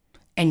school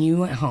and you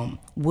went home,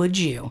 would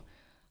you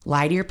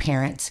lie to your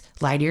parents,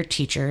 lie to your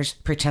teachers,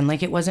 pretend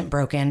like it wasn't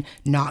broken,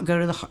 not go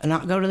to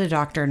the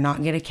doctor,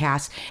 not get a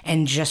cast,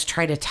 and just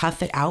try to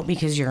tough it out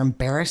because you're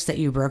embarrassed that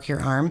you broke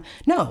your arm?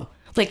 No.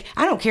 Like,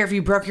 I don't care if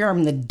you broke your arm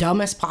in the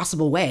dumbest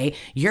possible way.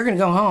 You're going to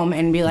go home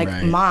and be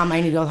like, Mom, I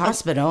need to go to the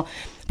hospital.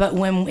 But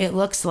when it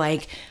looks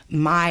like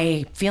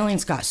my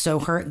feelings got so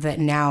hurt that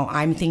now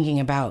I'm thinking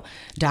about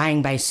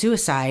dying by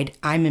suicide,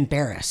 I'm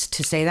embarrassed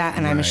to say that,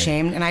 and I'm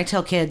ashamed. And I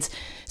tell kids,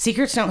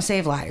 secrets don't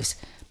save lives.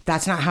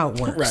 That's not how it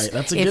works.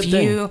 That's a good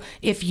thing.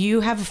 If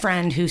you have a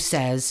friend who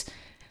says,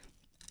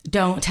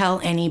 don't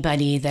tell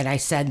anybody that I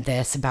said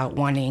this about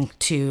wanting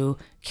to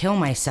kill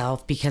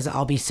myself because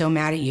I'll be so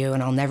mad at you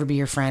and I'll never be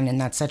your friend. And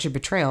that's such a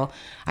betrayal.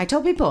 I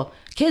tell people,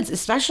 kids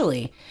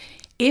especially,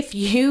 if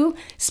you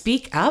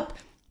speak up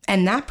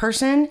and that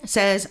person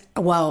says,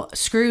 well,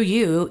 screw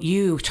you,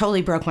 you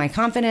totally broke my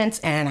confidence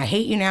and I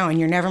hate you now and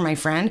you're never my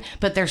friend,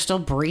 but they're still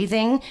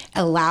breathing,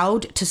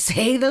 allowed to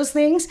say those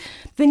things,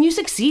 then you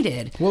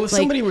succeeded. Well, if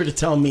somebody were to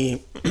tell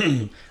me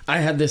I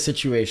had this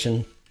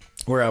situation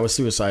where I was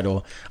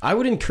suicidal, I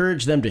would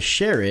encourage them to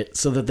share it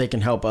so that they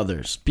can help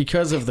others,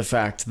 because of the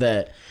fact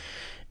that,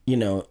 you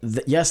know,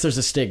 yes, there's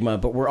a stigma,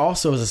 but we're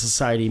also as a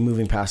society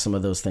moving past some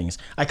of those things.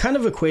 I kind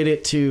of equate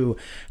it to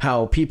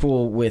how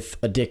people with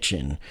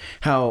addiction,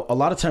 how a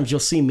lot of times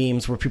you'll see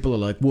memes where people are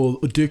like, well,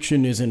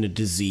 addiction isn't a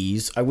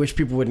disease. I wish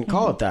people wouldn't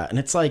call it that. And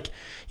it's like,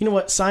 you know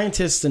what?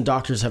 Scientists and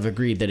doctors have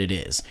agreed that it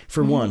is,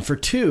 for one. For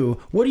two,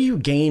 what are you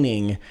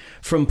gaining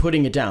from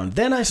putting it down?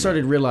 Then I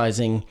started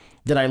realizing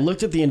that I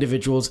looked at the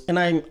individuals and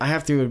I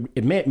have to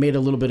admit, made a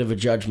little bit of a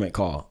judgment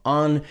call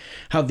on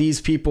how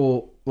these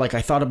people, like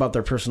I thought about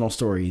their personal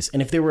stories.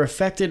 And if they were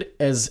affected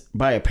as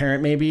by a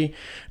parent, maybe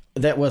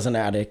that was an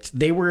addict,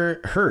 they were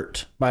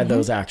hurt by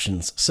those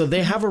actions. So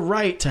they have a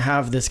right to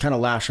have this kind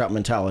of lash out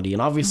mentality.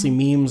 And obviously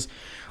memes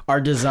are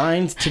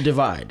designed to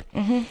divide.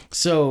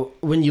 So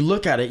when you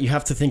look at it, you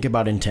have to think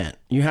about intent.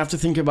 You have to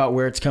think about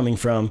where it's coming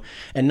from,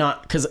 and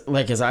not because,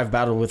 like, as I've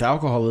battled with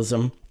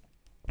alcoholism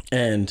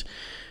and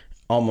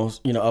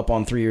almost, you know, up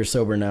on 3 years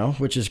sober now,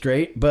 which is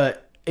great.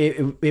 But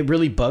it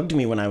really bugged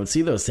me when I would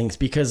see those things,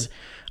 because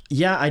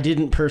yeah, I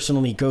didn't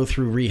personally go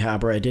through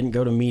rehab or I didn't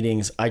go to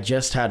meetings. I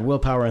just had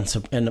willpower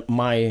and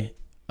my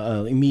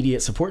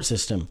immediate support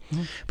system.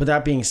 But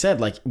that being said,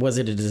 like, was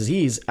it a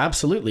disease?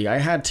 Absolutely. I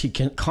had to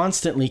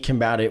constantly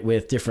combat it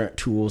with different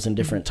tools and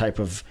different type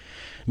of,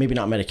 maybe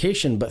not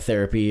medication, but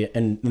therapy.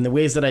 And in the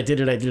ways that I did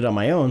it on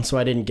my own. So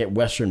I didn't get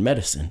Western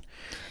medicine.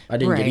 I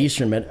didn't get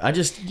Eastern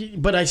medicine.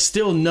 But I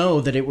still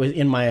know that it was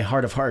in my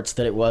heart of hearts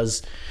that it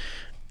was,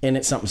 and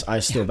it's something I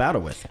still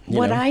battle with.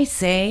 What I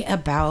say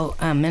about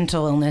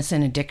mental illness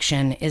and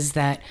addiction is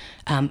that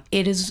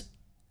it is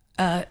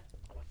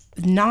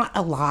not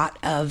a lot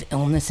of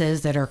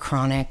illnesses that are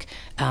chronic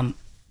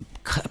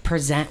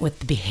present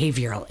with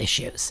behavioral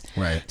issues.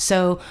 Right.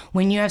 So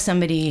when you have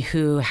somebody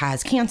who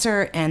has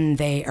cancer and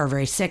they are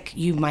very sick,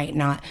 you might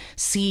not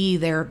see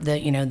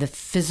the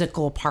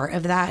physical part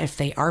of that, if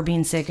they are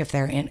being sick, if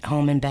they're at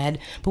home in bed.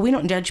 But we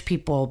don't judge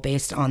people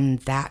based on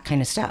that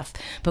kind of stuff.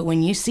 But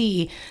when you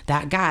see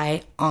that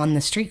guy on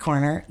the street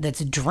corner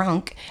that's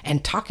drunk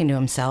and talking to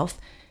himself,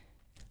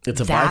 it's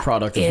a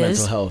byproduct of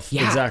mental health.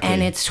 Yeah, exactly.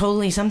 And it's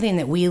totally something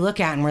that we look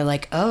at and we're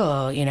like,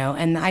 oh, you know,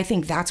 and I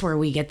think that's where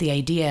we get the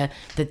idea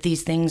that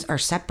these things are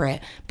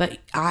separate. But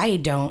I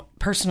don't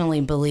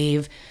personally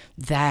believe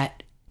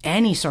that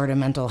any sort of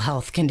mental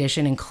health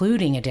condition,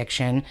 including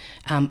addiction,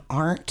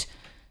 aren't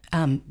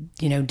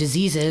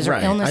diseases or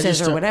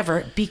illnesses or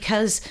whatever,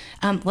 because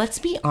let's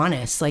be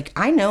honest, like,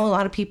 I know a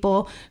lot of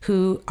people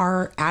who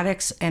are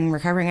addicts and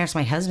recovering addicts.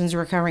 My husband's a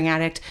recovering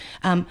addict.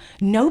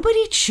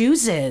 Nobody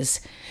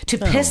chooses to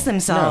piss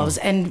themselves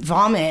and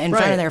vomit in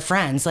front of their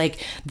friends.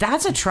 Like,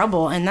 that's a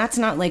trouble. And that's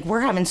not like,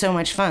 we're having so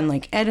much fun.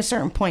 Like, at a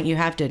certain point, you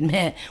have to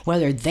admit,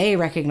 whether they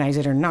recognize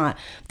it or not,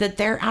 that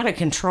they're out of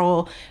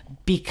control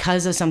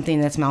because of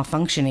something that's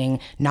malfunctioning,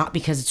 not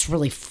because it's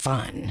really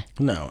fun.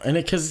 No, and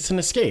because it's an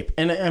escape.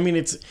 And I mean,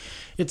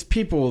 it's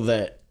people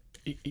that,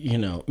 you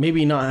know,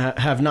 maybe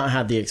have not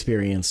had the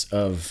experience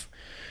of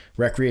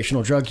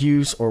recreational drug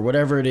use or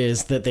whatever it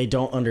is, that they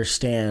don't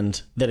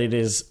understand that it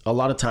is, a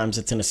lot of times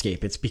it's an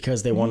escape. It's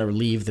because they want to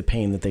relieve the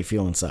pain that they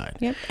feel inside.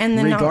 Yep. And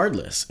then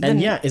regardless.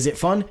 Is it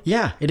fun?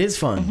 Yeah, it is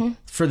fun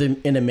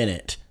in a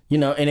minute. You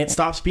know, and it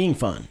stops being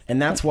fun.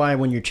 And that's why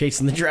when you're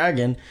chasing the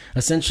dragon,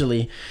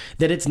 essentially,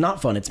 that it's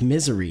not fun. It's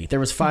misery. There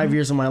was 5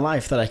 years of my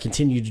life that I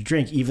continued to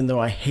drink, even though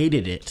I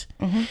hated it.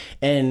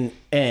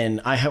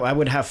 And I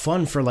would have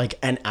fun for like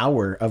an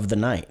hour of the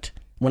night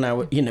when I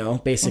would, you know,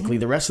 basically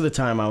the rest of the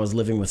time I was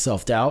living with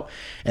self-doubt.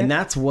 And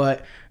that's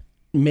what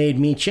made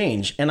me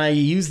change. And I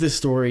use this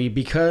story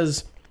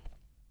because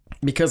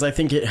I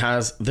think it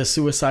has the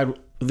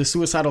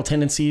suicidal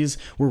tendencies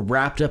were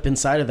wrapped up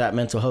inside of that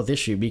mental health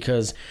issue,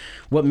 because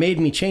what made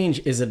me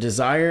change is a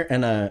desire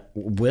and a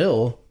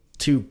will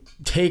to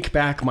take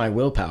back my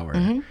willpower.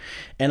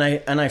 And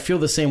I feel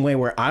the same way,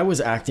 where I was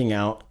acting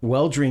out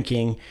while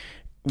drinking.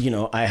 You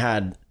know, I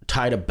had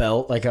tied a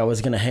belt like I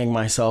was going to hang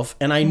myself,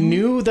 and I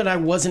knew that I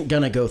wasn't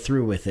going to go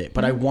through with it,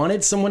 but I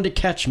wanted someone to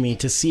catch me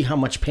to see how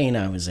much pain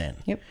I was in.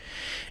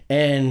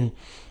 And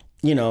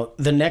you know,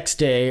 the next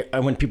day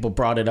when people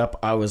brought it up,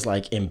 I was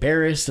like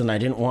embarrassed and I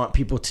didn't want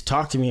people to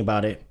talk to me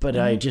about it. But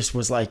I just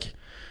was like,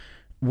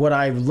 what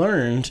I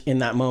learned in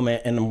that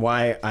moment, and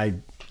why I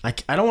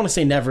don't want to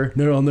say never,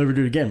 no, I'll never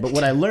do it again. But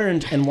what I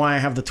learned and why I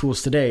have the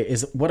tools today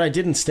is what I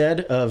did,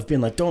 instead of being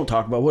like, don't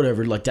talk about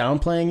whatever, like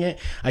downplaying it,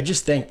 I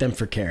just thanked them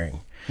for caring.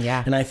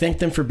 Yeah. And I thanked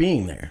them for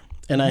being there.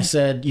 And I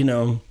said, you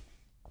know,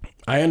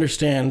 I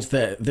understand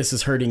that this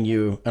is hurting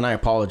you and I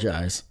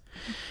apologize.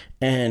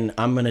 and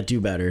I'm going to do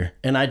better.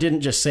 And I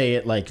didn't just say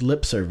it like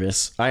lip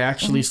service. I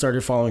actually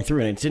started following through,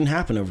 and it didn't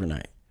happen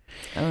overnight.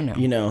 Oh, no.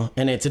 You know,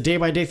 and it's a day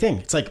by day thing.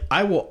 It's like,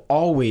 I will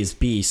always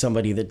be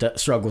somebody that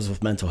struggles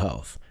with mental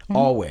health.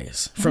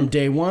 Always. From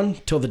day one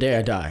till the day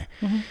I die.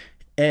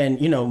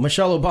 And, you know,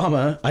 Michelle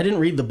Obama, I didn't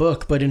read the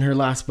book, but in her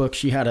last book,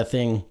 she had a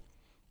thing.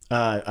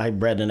 I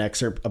read an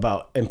excerpt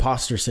about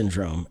imposter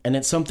syndrome, and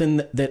it's something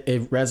that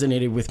it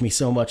resonated with me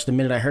so much. The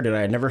minute I heard it, I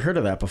had never heard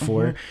of that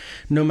before.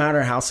 No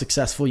matter how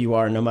successful you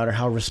are, no matter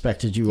how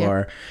respected you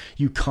are,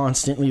 you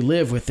constantly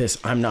live with this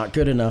 "I'm not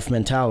good enough"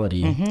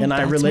 mentality. And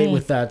I relate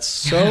with that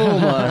so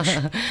much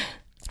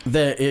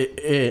that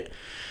it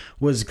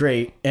was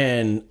great.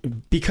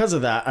 And because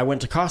of that, I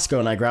went to Costco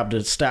and I grabbed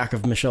a stack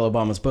of Michelle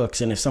Obama's books.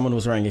 And if someone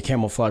was wearing a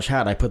camouflage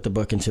hat, I put the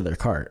book into their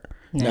cart.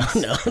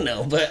 Nice.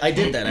 No, but I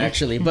did that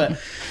actually. But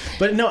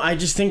no, I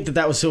just think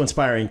that was so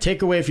inspiring.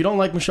 Takeaway: if you don't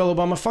like Michelle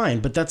Obama, fine.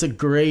 But that's a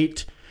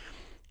great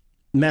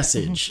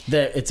message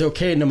that it's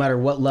okay, no matter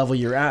what level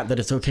you're at, that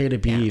it's okay to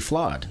be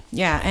flawed.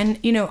 Yeah. And,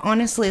 you know,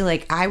 honestly,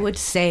 like, I would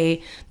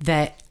say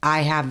that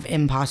I have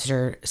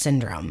imposter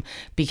syndrome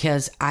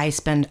because I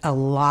spend a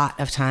lot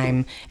of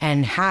time,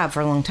 and have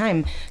for a long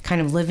time,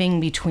 kind of living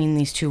between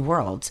these two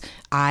worlds.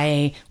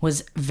 I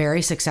was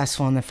very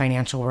successful in the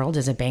financial world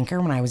as a banker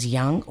when I was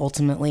young.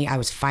 Ultimately, I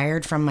was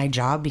fired from my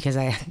job because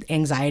I had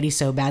anxiety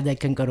so bad that I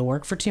couldn't go to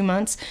work for 2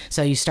 months.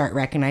 So you start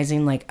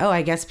recognizing, like, oh,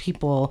 I guess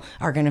people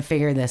are going to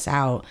figure this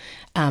out.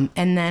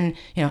 And then,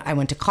 you know, I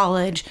went to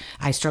college.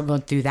 I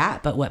struggled through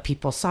that. But what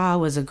people saw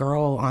was a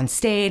girl on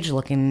stage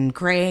looking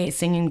great,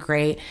 singing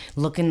great,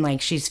 looking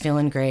like she's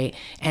feeling great.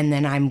 And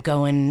then I'm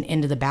going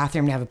into the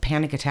bathroom to have a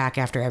panic attack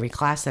after every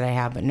class that I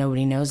have, but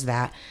nobody knows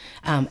that.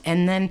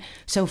 And then,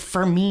 so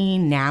for me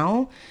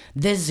now,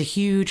 this is a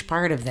huge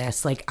part of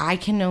this. Like, I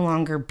can no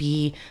longer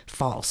be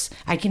false.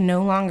 I can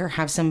no longer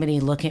have somebody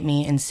look at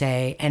me and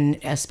say, and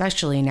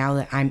especially now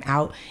that I'm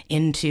out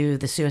into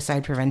the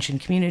suicide prevention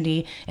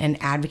community and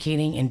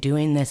advocating and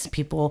doing this,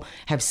 people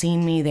have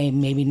seen me, they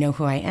maybe know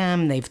who I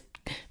am, they've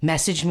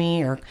messaged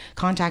me or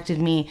contacted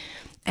me.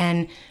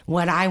 And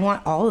what I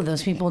want all of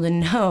those people to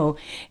know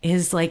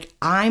is, like,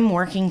 I'm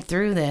working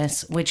through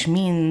this, which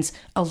means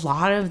a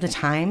lot of the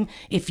time,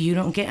 if you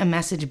don't get a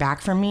message back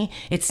from me,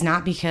 it's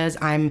not because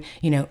I'm,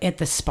 you know, at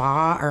the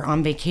spa or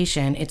on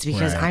vacation. It's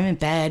because I'm in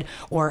bed,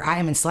 or I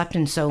haven't slept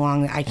in so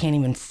long that I can't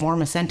even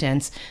form a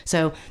sentence.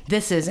 So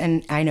this is,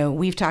 and I know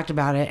we've talked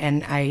about it,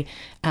 and I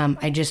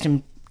just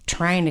am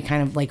trying to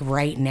kind of, like,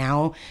 right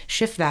now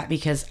shift that,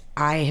 because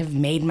I have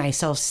made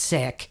myself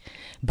sick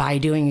by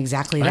doing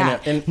exactly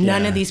that.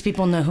 None of these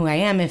people know who I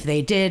am. If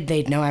they did,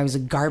 they'd know I was a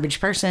garbage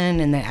person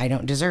and that I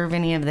don't deserve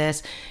any of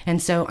this.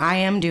 And so I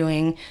am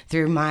doing,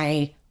 through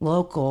my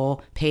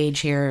local page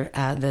here,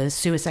 the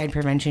Suicide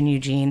Prevention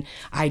Eugene,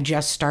 I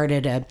just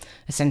started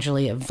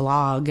essentially a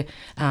vlog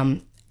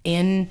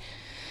in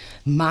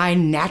my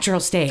natural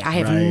state. I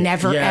have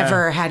never,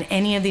 ever had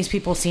any of these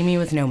people see me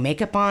with no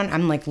makeup on.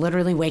 I'm, like,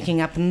 literally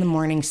waking up in the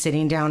morning,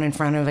 sitting down in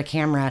front of a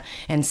camera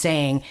and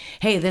saying,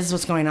 hey, this is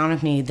what's going on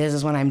with me. This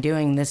is what I'm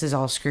doing. This is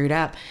all screwed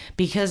up,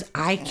 because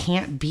I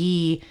can't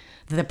be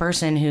the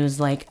person who's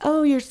like,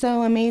 oh, you're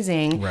so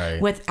amazing,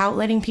 without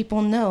letting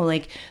people know,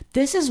 like,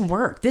 this is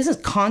work. This is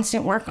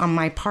constant work on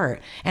my part.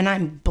 And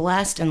I'm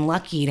blessed and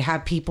lucky to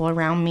have people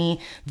around me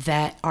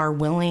that are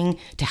willing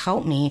to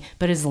help me.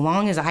 But as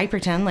long as I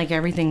pretend like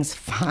everything's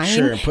fine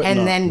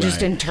and then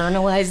just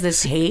internalize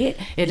this hate,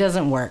 it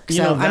doesn't work.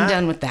 So I'm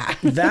done with that.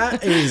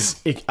 That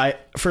is,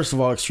 first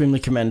of all, extremely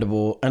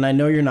commendable. And I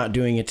know you're not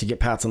doing it to get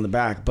pats on the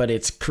back, but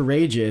it's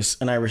courageous.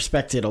 And I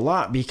respect it a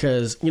lot,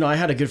 because, you know, I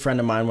had a good friend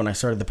of mine when I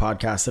started the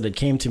podcast that had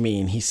came to me,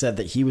 and he said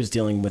that he was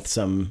dealing with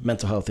some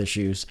mental health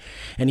issues,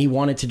 and he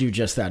wanted to do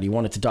just that. He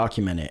wanted to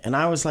document it. And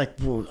I was like,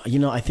 well, you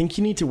know, I think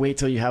you need to wait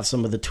till you have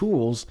some of the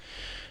tools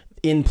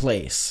in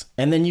place,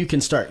 and then you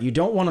can start. You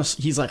don't want to,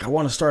 he's like, I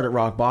want to start at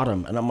rock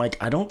bottom. And I'm like,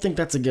 I don't think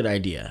that's a good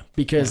idea,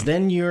 because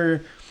then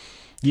you're,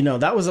 you know,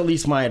 that was at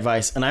least my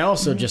advice. And I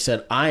also just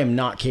said, I am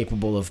not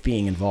capable of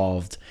being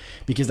involved,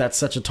 because that's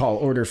such a tall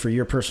order for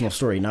your personal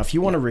story. Now, if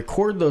you want to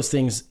record those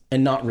things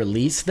and not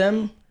release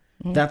them,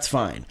 that's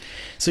fine.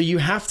 So you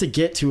have to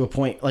get to a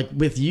point, like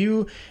with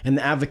you and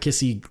the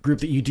advocacy group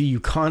that you do,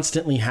 you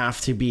constantly have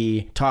to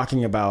be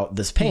talking about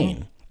this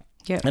pain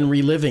and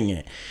reliving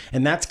it.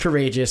 And that's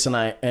courageous. And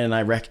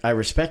I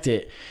respect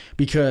it,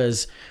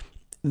 because,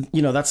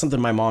 you know, that's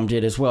something my mom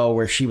did as well,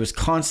 where she was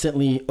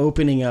constantly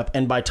opening up,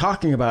 and by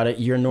talking about it,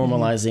 you're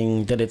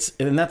normalizing that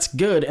and that's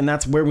good. And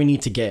that's where we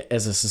need to get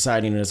as a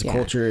society and as a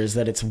culture, is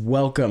that it's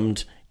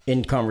welcomed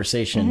in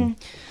conversation.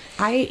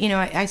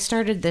 I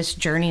started this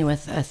journey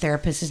with a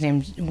therapist. His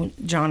name's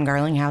John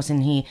Garlinghouse,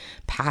 and he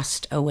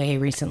passed away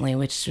recently,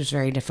 which was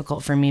very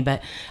difficult for me.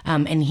 But,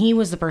 and he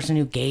was the person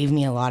who gave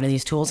me a lot of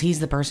these tools.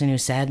 He's the person who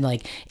said,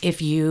 like,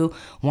 if you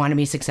want to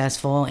be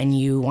successful and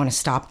you want to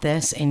stop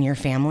this in your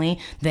family,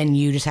 then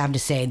you just have to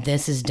say,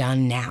 this is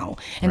done now.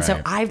 And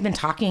so I've been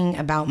talking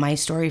about my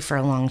story for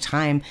a long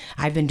time.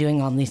 I've been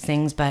doing all these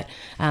things. But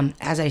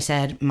as I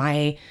said,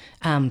 my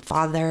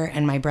father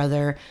and my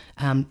brother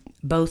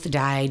both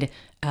died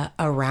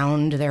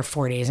around their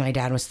 40s. My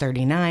dad was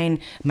 39,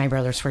 my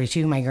brother's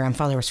 42, my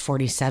grandfather was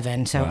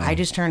 47. So I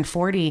just turned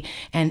 40,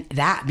 and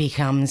that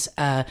becomes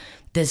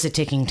this is a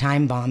ticking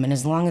time bomb. And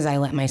as long as I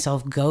let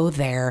myself go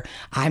there,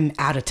 I'm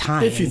out of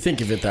time. If you think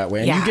of it that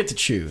way, and you get to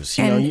choose.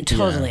 You know,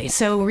 totally.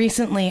 So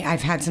recently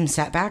I've had some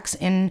setbacks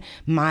in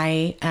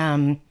my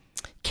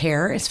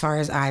care as far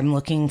as I'm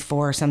looking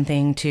for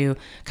something to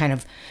kind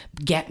of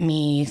get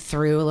me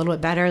through a little bit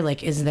better.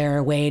 Like, is there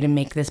a way to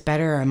make this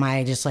better? Or am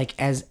I just like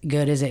as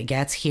good as it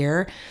gets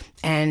here?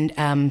 And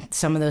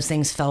some of those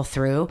things fell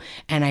through,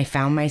 and I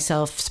found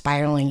myself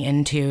spiraling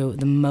into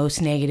the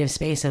most negative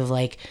space of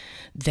like,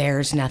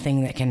 there's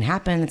nothing that can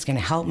happen that's going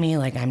to help me.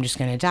 Like, I'm just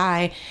going to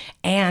die.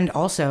 And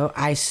also,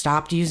 I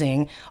stopped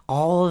using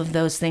all of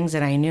those things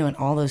that I knew and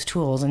all those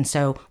tools. And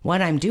so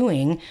what I'm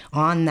doing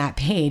on that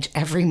page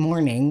every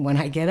morning when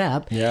I get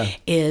up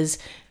is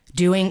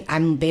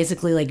I'm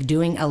basically like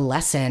doing a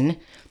lesson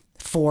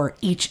for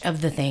each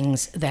of the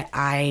things that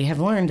I have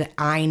learned that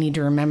I need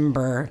to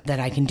remember that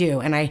I can do.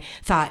 And I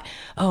thought,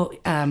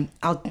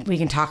 we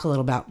can talk a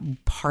little about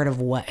part of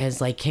what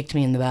has like kicked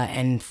me in the butt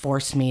and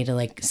forced me to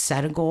like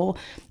set a goal.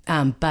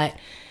 But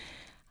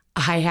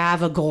I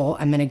have a goal.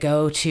 I'm going to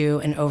go to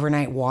an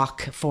overnight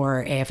walk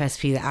for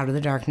AFSP, the Out of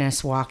the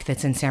Darkness walk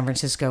that's in San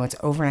Francisco. It's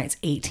overnight. It's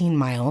 18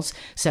 miles.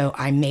 So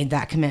I made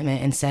that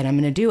commitment and said, I'm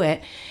going to do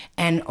it.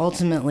 And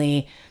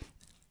ultimately,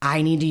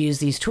 I need to use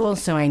these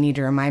tools, so I need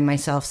to remind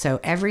myself.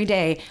 So every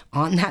day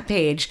on that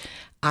page,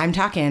 I'm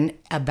talking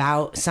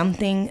about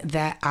something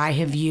that I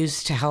have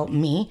used to help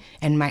me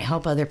and might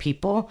help other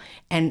people.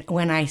 And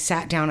when I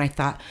sat down, I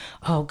thought,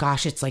 oh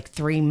gosh, it's like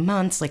 3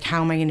 months. Like,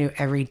 how am I going to do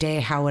it every day?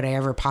 How would I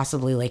ever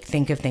possibly like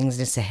think of things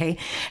to say?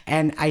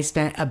 And I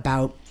spent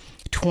about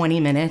 20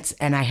 minutes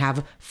and I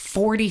have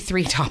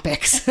 43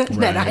 topics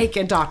that I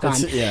can talk on.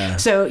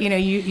 So, you know,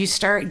 you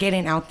start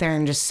getting out there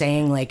and just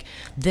saying like,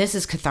 this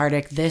is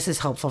cathartic, this is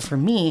helpful for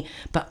me,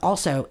 but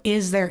also,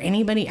 is there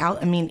anybody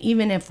out? I mean,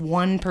 even if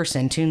one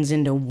person tunes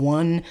into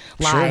one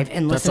live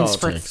and listens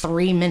for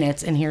 3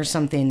 minutes and hears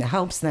something that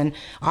helps, then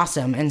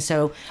awesome. And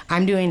so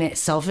I'm doing it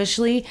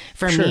selfishly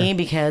for me,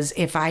 because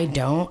if I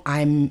don't,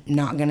 I'm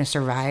not going to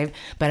survive.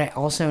 But I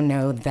also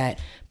know that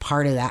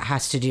part of that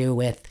has to do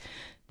with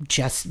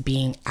just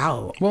being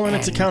out. Well, and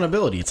it's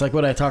accountability. It's like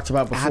what I talked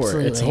about before.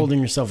 Absolutely. It's holding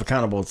yourself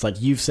accountable. It's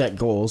like you've set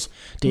goals,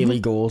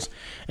 daily goals,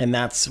 and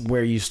that's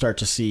where you start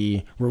to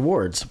see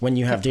rewards. When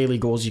you have daily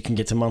goals, you can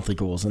get to monthly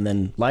goals and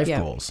then life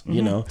goals,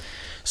 you know?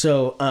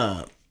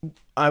 So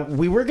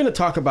we were going to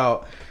talk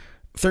about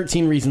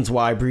 13 Reasons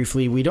Why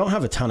briefly. We don't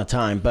have a ton of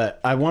time, but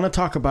I want to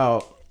talk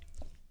about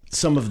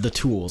some of the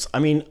tools. I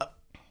mean,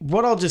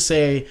 what I'll just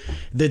say,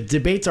 the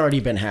debate's already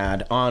been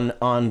had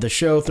on the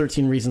show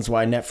 13 Reasons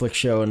Why, Netflix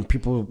show, and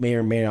people may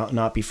or may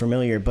not be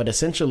familiar, but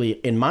essentially,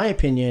 in my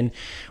opinion,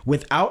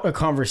 without a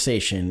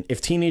conversation,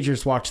 if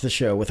teenagers watch the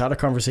show without a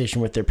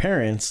conversation with their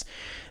parents,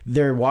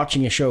 they're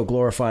watching a show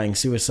glorifying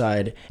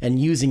suicide and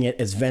using it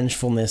as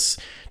vengefulness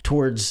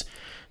towards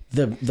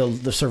the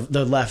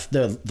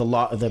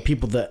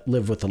people that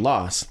live with the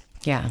loss.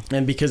 Yeah.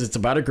 And because it's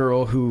about a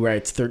girl who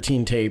writes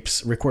 13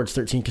 tapes, records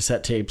 13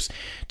 cassette tapes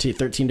to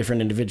 13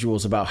 different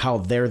individuals about how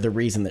they're the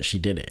reason that she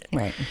did it.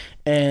 Right.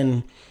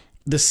 And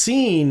the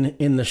scene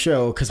in the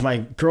show, because my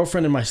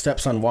girlfriend and my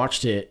stepson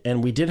watched it,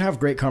 and we did have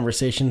great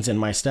conversations, and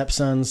my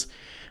stepsons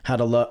had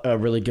a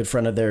really good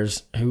friend of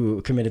theirs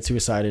who committed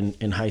suicide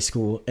in high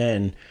school.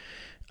 And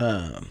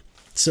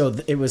so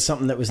it was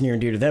something that was near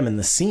and dear to them. And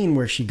the scene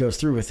where she goes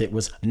through with it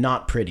was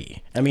not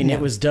pretty. I mean, it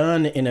was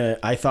done in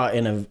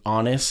an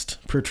honest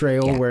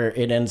portrayal where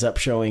it ends up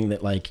showing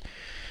that, like,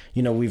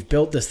 you know, we've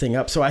built this thing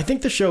up. So I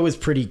think the show is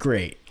pretty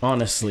great,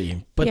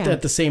 honestly. But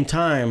at the same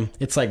time,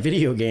 it's like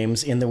video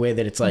games in the way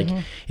that it's like,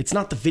 it's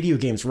not the video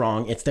game's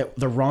wrong. It's that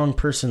the wrong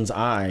person's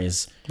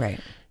eyes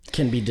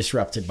can be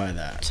disrupted by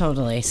that.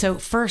 Totally. So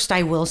first,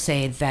 I will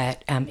say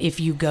that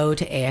if you go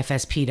to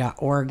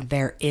afsp.org,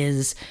 there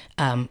is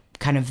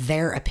kind of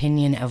their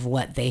opinion of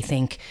what they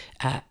think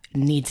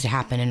needs to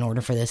happen in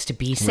order for this to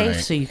be safe.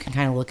 Right. So you can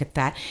kind of look at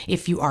that.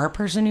 If you are a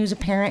person who's a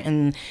parent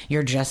and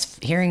you're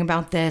just hearing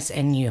about this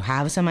and you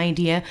have some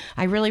idea,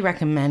 I really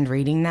recommend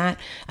reading that.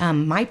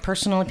 My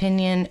personal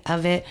opinion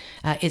of it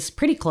is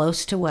pretty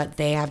close to what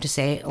they have to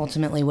say.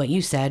 Ultimately, what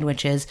you said,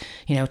 which is,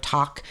 you know,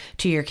 talk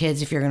to your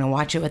kids if you're going to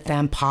watch it with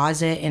them,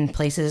 pause it in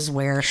places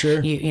where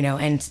you know,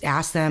 and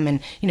ask them. And,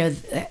 you know,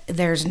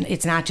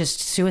 it's not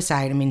just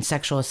suicide. I mean,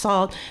 sexual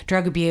assault,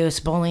 drug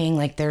abuse, bullying,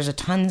 like there's a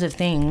tons of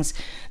things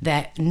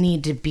that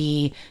need to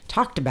be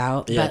talked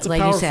about. But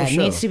like you said, it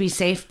needs to be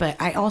safe. But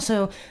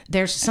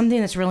there's something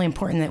that's really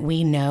important that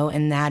we know,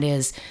 and that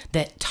is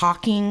that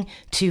talking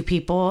to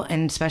people,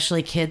 and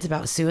especially kids,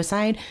 about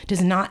suicide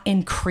does not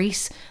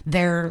increase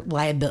their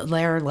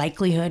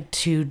likelihood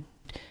to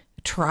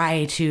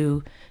try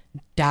to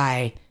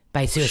die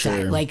by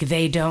suicide. Like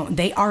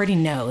they already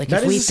know. Like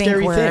that is a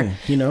scary thing,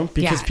 you know,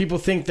 because people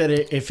think that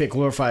if it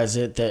glorifies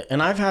it,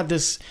 and I've had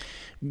this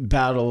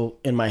battle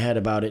in my head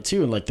about it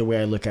too, and like the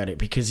way I look at it,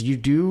 because you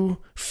do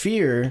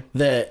fear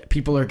that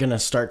people are gonna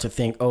start to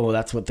think, oh,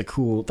 that's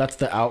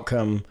the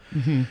outcome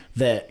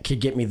that could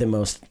get me the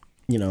most,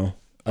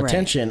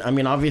 attention. Right. I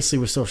mean, obviously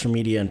with social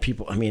media and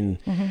people, I mean,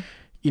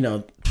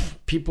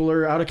 people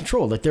are out of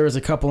control. Like there was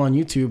a couple on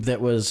YouTube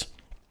that was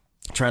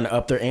trying to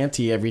up their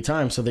ante every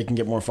time so they can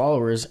get more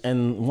followers.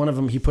 And one of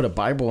them, he put a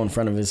Bible in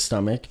front of his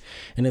stomach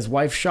and his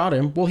wife shot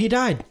him. Well, he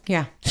died.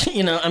 Yeah.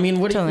 I mean,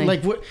 what, totally.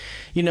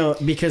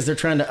 because they're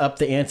trying to up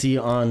the ante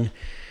on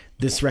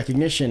this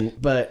recognition,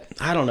 but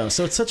I don't know.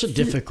 So it's such a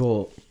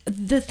difficult.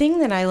 The thing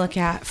that I look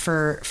at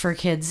for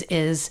kids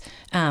is,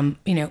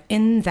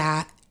 in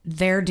that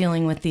they're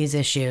dealing with these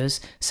issues.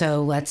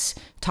 So let's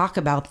talk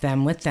about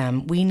them with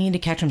them. We need to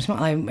catch them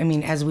small. I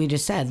mean, as we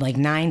just said, like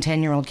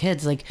 9-10-year-old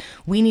kids, like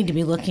we need to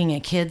be looking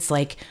at kids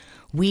like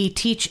we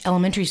teach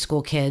elementary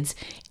school kids.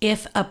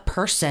 If a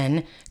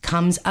person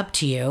comes up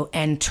to you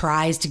and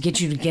tries to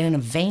get you to get in a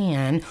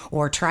van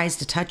or tries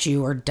to touch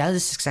you or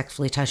does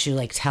successfully touch you,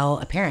 like tell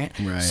a parent.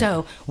 Right.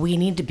 So we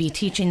need to be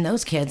teaching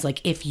those kids,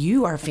 like if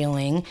you are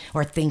feeling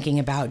or thinking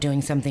about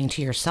doing something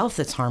to yourself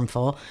that's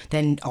harmful,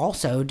 then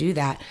also do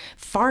that.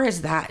 Far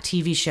as that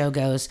TV show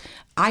goes,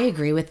 I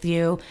agree with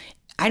you.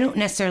 I don't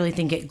necessarily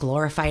think it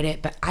glorified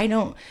it, but I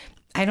don't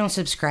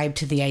subscribe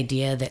to the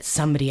idea that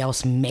somebody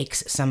else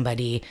makes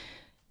somebody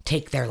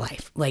take their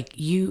life.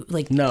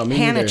 No,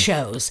 Hannah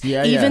chose.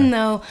 Even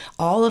though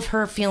all of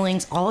her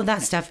feelings, all of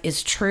that stuff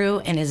is true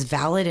and is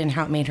valid in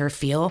how it made her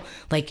feel,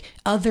 like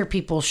other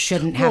people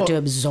shouldn't have to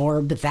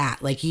absorb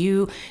that. Like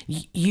you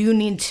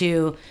need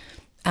to,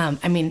 I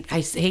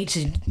hate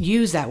to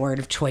use that word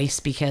of choice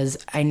because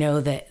I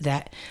know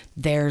that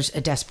there's a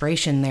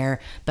desperation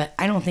there, but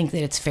I don't think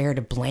that it's fair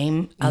to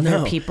blame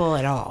other people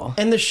at all.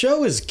 And the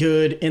show is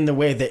good in the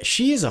way that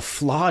she is a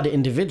flawed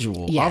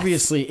individual. Yes.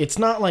 Obviously, it's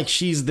not like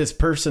she's this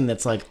person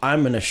that's like,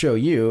 I'm going to show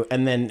you,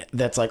 and then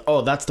that's like,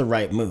 oh, that's the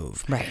right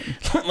move. Right.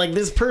 Like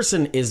this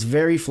person is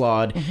very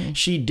flawed. Mm-hmm.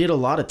 She did a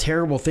lot of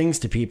terrible things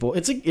to people.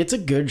 It's a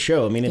good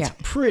show. I mean, it's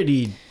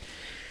pretty...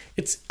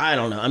 I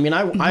don't know. I mean,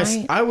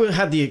 I would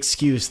have the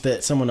excuse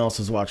that someone else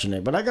was watching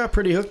it, but I got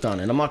pretty hooked on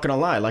it. I'm not going to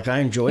lie. Like I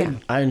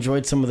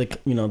enjoyed some of the,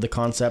 the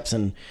concepts,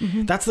 and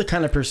that's the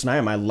kind of person I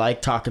am. I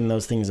like talking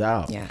those things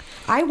out. Yeah.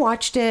 I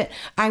watched it.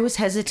 I was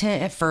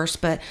hesitant at first,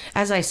 but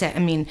as I said, I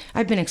mean,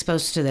 I've been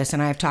exposed to this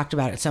and I've talked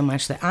about it so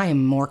much that I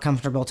am more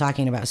comfortable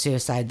talking about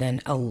suicide than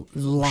a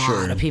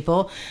lot of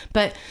people.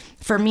 But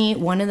for me,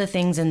 one of the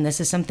things, and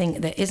this is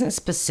something that isn't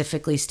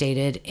specifically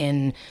stated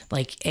in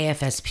like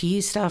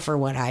AFSP stuff or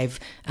what I've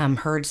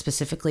heard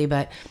specifically,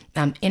 but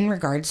in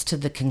regards to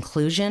the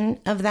conclusion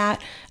of that,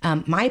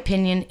 my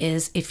opinion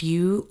is if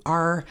you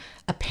are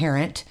a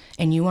parent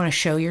and you want to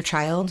show your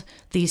child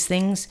these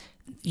things,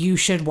 you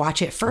should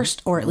watch it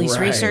first, or at least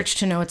research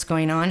to know what's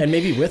going on. And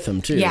maybe with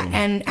them too. Yeah.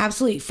 And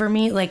absolutely for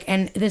me, like,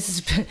 and this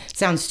is,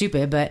 sounds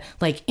stupid, but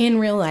like in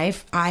real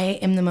life, I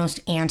am the most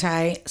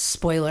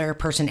anti-spoiler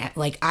person.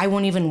 Like I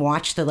won't even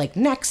watch the like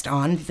next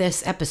on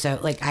this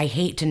episode. Like I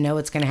hate to know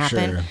what's going to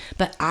happen,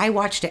 but I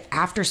watched it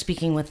after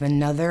speaking with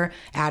another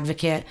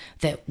advocate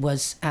that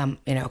was,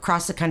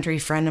 across the country,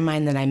 friend of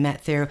mine that I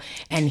met through.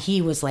 And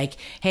he was like,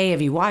 hey,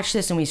 have you watched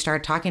this? And we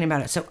started talking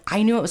about it. So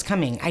I knew it was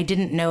coming. I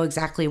didn't know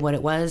exactly what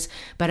it was,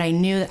 but I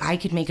knew that I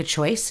could make a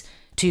choice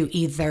to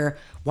either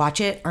watch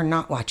it or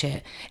not watch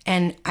it.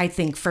 And I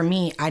think for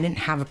me, I didn't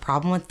have a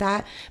problem with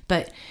that,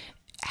 but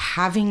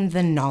having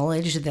the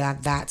knowledge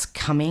that that's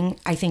coming,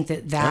 I think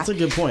that's a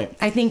good point.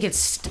 I think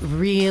it's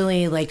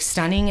really like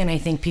stunning, and I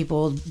think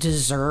people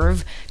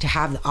deserve to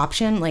have the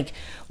option. Like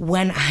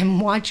when I'm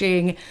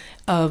watching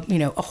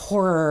a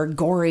horror,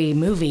 gory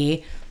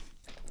movie,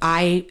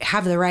 I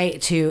have the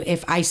right to,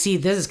 if I see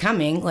this is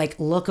coming, like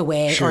look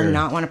away or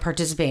not want to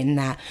participate in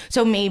that.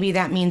 So maybe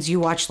that means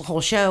you watch the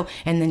whole show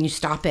and then you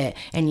stop it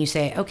and you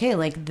say, okay,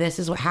 like this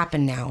is what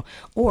happened now.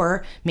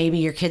 Or maybe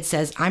your kid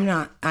says,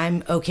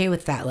 I'm okay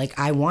with that. Like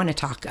I want to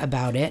talk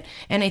about it.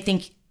 And I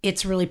think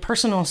it's really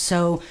personal.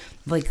 So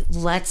like,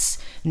 let's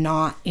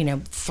not,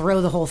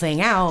 throw the whole thing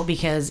out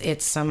because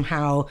it's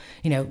somehow,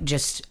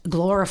 just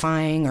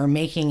glorifying or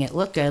making it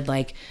look good.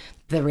 Like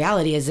the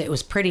reality is it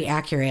was pretty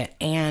accurate,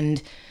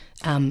 and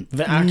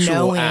the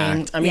actual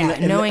act. I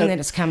mean, knowing that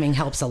it's coming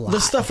helps a lot.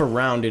 The stuff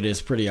around it is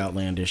pretty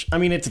outlandish. I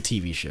mean, it's a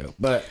TV show,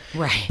 but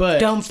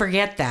don't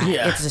forget that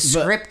it's a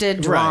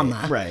scripted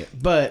drama, right?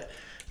 But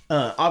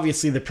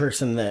obviously, the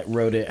person that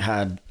wrote it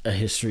had a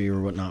history or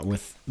whatnot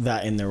with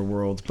that in their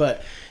world.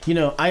 But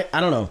I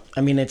don't know. I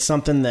mean, it's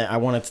something that I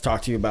wanted to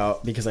talk to you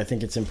about because I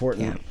think it's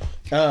important.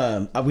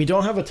 We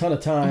don't have a ton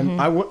of time.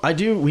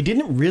 We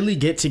didn't really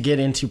get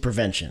into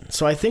prevention.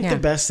 So I think the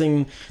best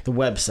thing, the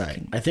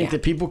website, I think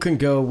that people can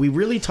go. We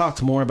really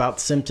talked more about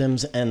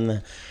symptoms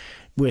and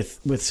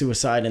with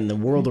suicide and the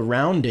world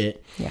around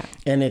it. Yeah.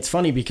 And it's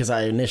funny because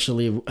I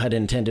initially had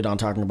intended on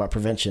talking about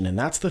prevention, and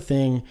that's the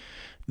thing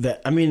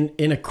that, I mean,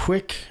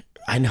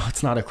 I know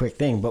it's not a quick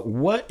thing, but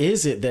what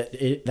is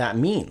it that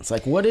means?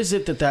 Like, what is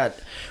it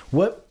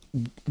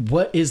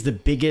what is the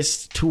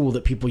biggest tool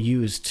that people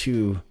use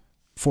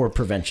for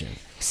prevention?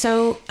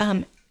 So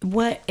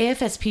what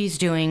AFSP is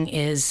doing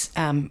is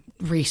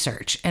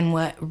research, and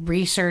what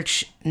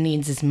research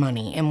needs is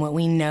money. And what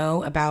we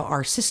know about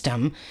our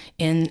system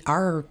in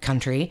our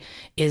country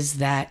is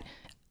that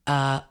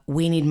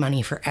we need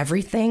money for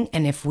everything.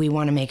 And if we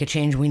want to make a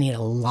change, we need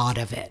a lot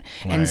of it.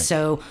 Right. And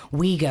so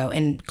we go,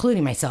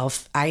 including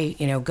myself, I,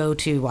 go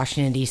to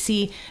Washington,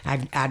 D.C.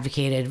 I've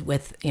advocated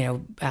with,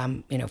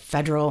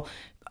 federal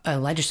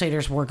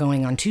legislators. We're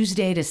going on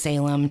Tuesday to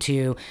Salem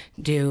to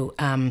do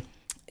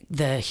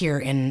here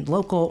in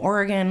local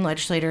Oregon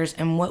legislators.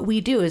 And what we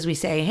do is we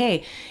say,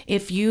 hey,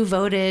 if you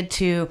voted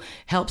to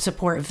help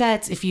support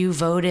vets, if you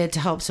voted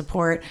to help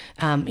support,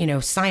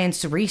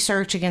 science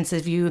research against,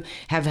 if you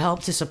have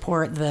helped to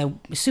support the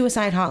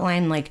suicide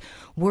hotline, like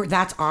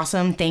that's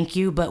awesome. Thank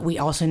you. But we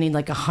also need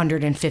like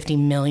 $150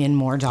 million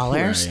more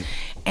dollars. Right.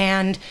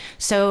 And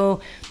so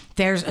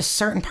there's a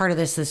certain part of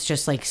this that's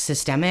just like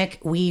systemic.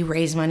 We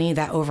raise money.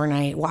 That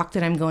overnight walk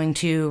that I'm going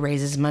to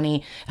raises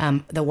money.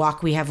 The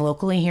walk we have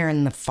locally here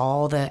in the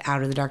fall, the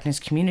Out of the Darkness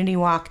community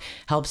walk,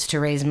 helps to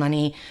raise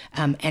money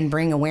and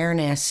bring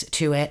awareness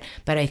to it.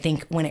 But I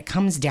think when it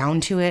comes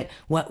down to it,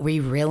 what we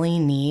really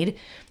need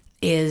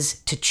is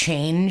to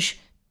change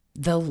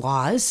the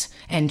laws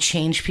and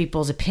change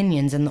people's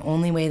opinions. And the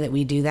only way that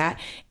we do that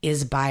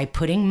is by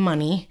putting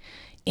money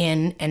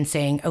in and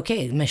saying,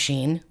 okay,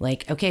 machine,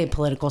 like, okay,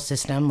 political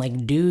system,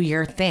 like, do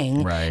your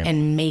thing. Right.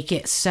 And make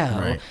it so.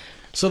 Right.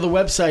 So the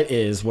website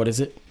is, what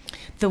is it?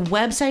 The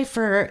website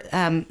for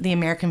the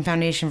American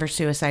Foundation for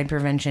Suicide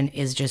Prevention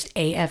is just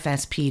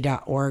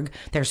afsp.org.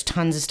 There's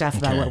tons of stuff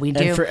about what we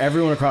do. And for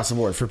everyone across the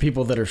board, for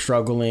people that are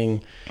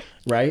struggling,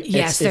 right?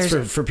 Yes.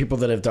 It's for people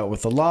that have dealt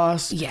with the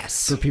loss.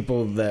 Yes. For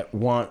people that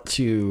want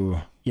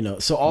to,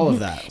 so all of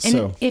that. And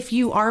so if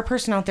you are a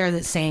person out there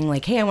that's saying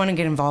like, hey, I want to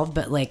get involved,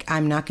 but like,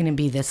 I'm not going to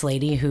be this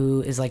lady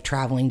who is like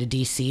traveling to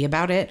DC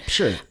about it.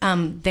 Sure.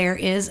 There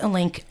is a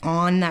link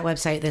on that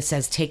website that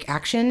says take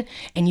action,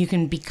 and you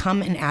can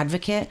become an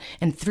advocate.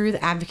 And through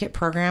the advocate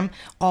program,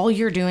 all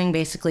you're doing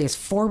basically is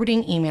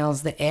forwarding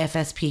emails that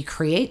AFSP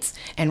creates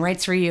and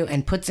writes for you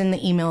and puts in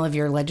the email of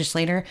your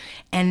legislator.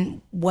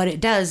 And what it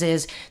does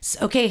is,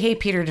 okay, hey,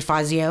 Peter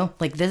DeFazio,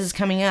 like this is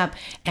coming up.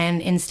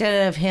 And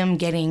instead of him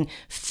getting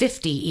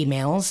 50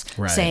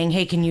 emails saying,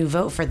 hey, can you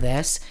vote for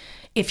this?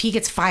 If he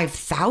gets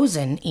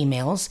 5,000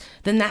 emails,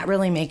 then that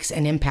really makes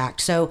an impact.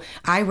 So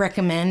I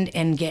recommend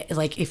and get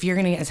like, if you're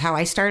going to, as how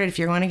I started, if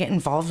you're going to get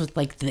involved with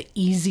like the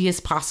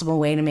easiest possible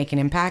way to make an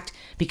impact,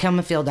 become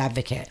a field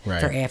advocate for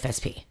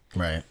AFSP.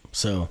 Right.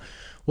 So,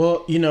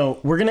 well,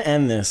 we're going to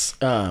end this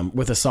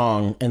with a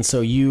song. And so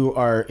you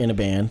are in a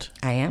band.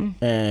 I am.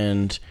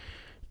 And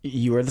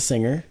you are the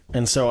singer.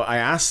 And so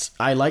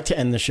I like to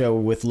end the show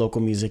with local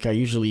music. I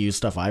usually use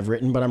stuff I've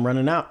written, but I'm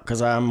running out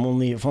because I've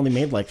only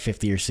made like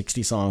 50 or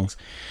 60 songs.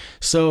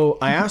 So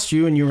I asked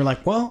you and you were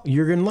like, well,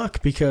 you're in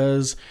luck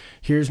because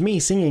here's me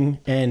singing.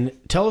 And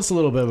tell us a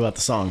little bit about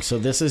the song. So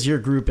this is your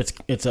group. It's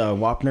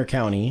Wapner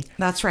County.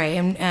 That's right.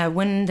 And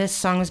when this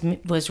song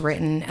was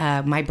written,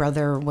 my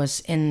brother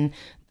was in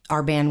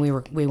our band.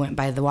 We went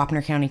by the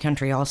Wapner County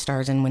Country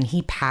All-Stars, and when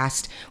he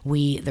passed,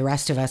 the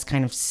rest of us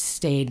kind of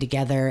stayed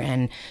together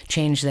and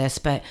changed this.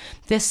 But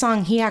this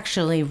song he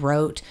actually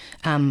wrote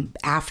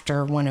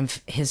after one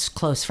of his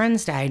close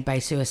friends died by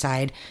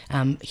suicide.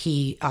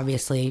 He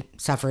obviously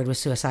suffered with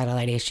suicidal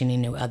ideation. He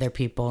knew other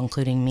people,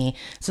 including me.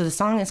 So the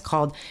song is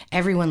called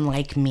Everyone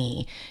Like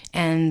Me,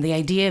 and the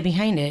idea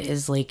behind it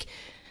is like,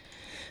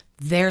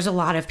 there's a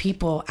lot of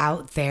people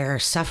out there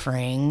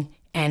suffering,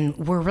 and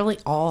we're really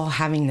all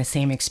having the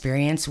same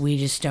experience. We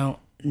just don't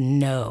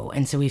know.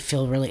 And so we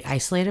feel really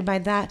isolated by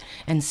that.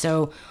 And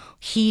so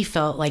he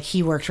felt like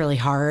he worked really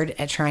hard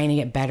at trying to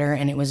get better,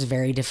 and it was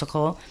very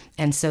difficult.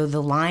 And so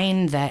the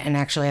line that, and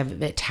actually I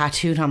have it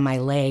tattooed on my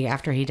leg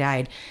after he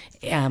died,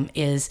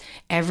 is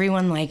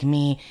everyone like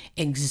me,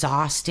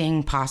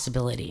 exhausting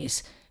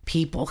possibilities.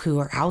 People who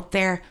are out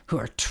there who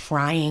are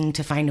trying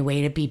to find a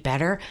way to be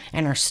better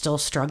and are still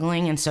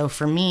struggling. And so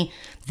for me,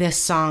 this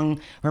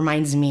song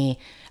reminds me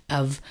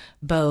of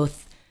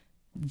both,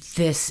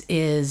 this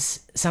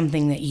is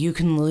something that you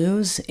can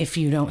lose if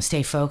you don't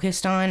stay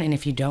focused on, and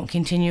if you don't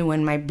continue.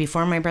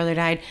 Before my brother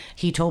died,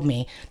 he told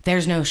me,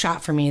 there's no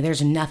shot for me.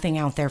 There's nothing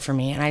out there for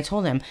me. And I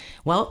told him,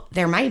 well,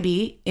 there might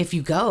be. If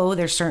you go,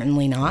 there's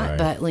certainly not. Right.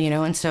 But,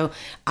 and so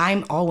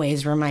I'm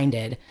always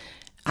reminded,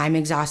 I'm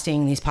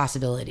exhausting these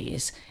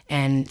possibilities.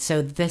 And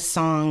so this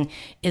song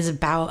is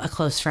about a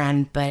close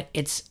friend, but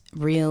it's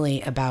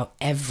really about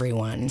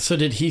everyone. So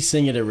did he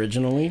sing it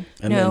originally?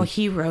 No,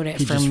 he wrote it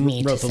for me.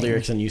 He wrote the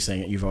lyrics and you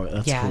sang it.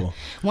 That's cool.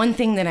 One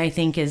thing that I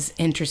think is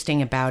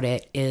interesting about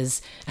it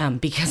is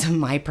because of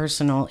my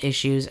personal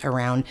issues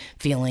around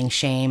feeling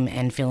shame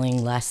and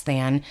feeling less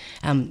than,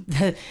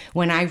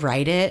 when I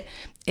write it,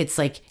 it's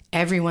like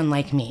everyone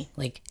like me,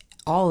 like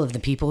all of the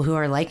people who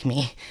are like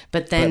me,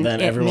 but then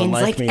it means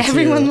like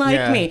everyone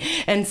like me.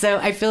 And so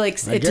I feel like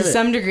to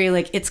some degree,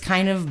 like it's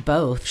kind of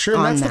both. Sure.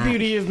 And that's the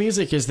beauty of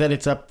music, is that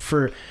it's up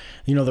for,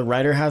 you know, the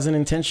writer has an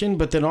intention,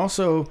 but then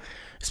also,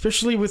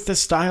 especially with the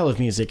style of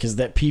music, is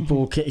that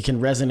people it can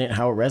resonate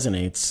how it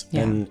resonates.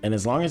 Yeah. And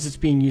as long as it's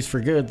being used for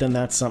good, then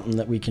that's something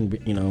that we can,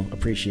 you know,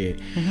 appreciate.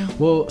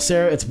 Well,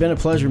 Sarah, it's been a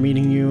pleasure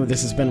meeting you.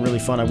 This has been really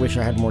fun. I wish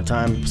I had more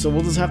time. So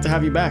we'll just have to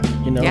have you back,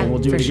 you know, Yeah, and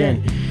we'll do for it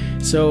again.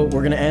 So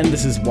we're going to end.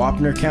 This is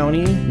Wapner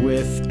County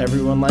with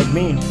Everyone Like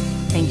Me.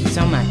 Thank you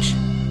so much.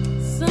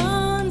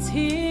 Sun's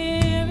here.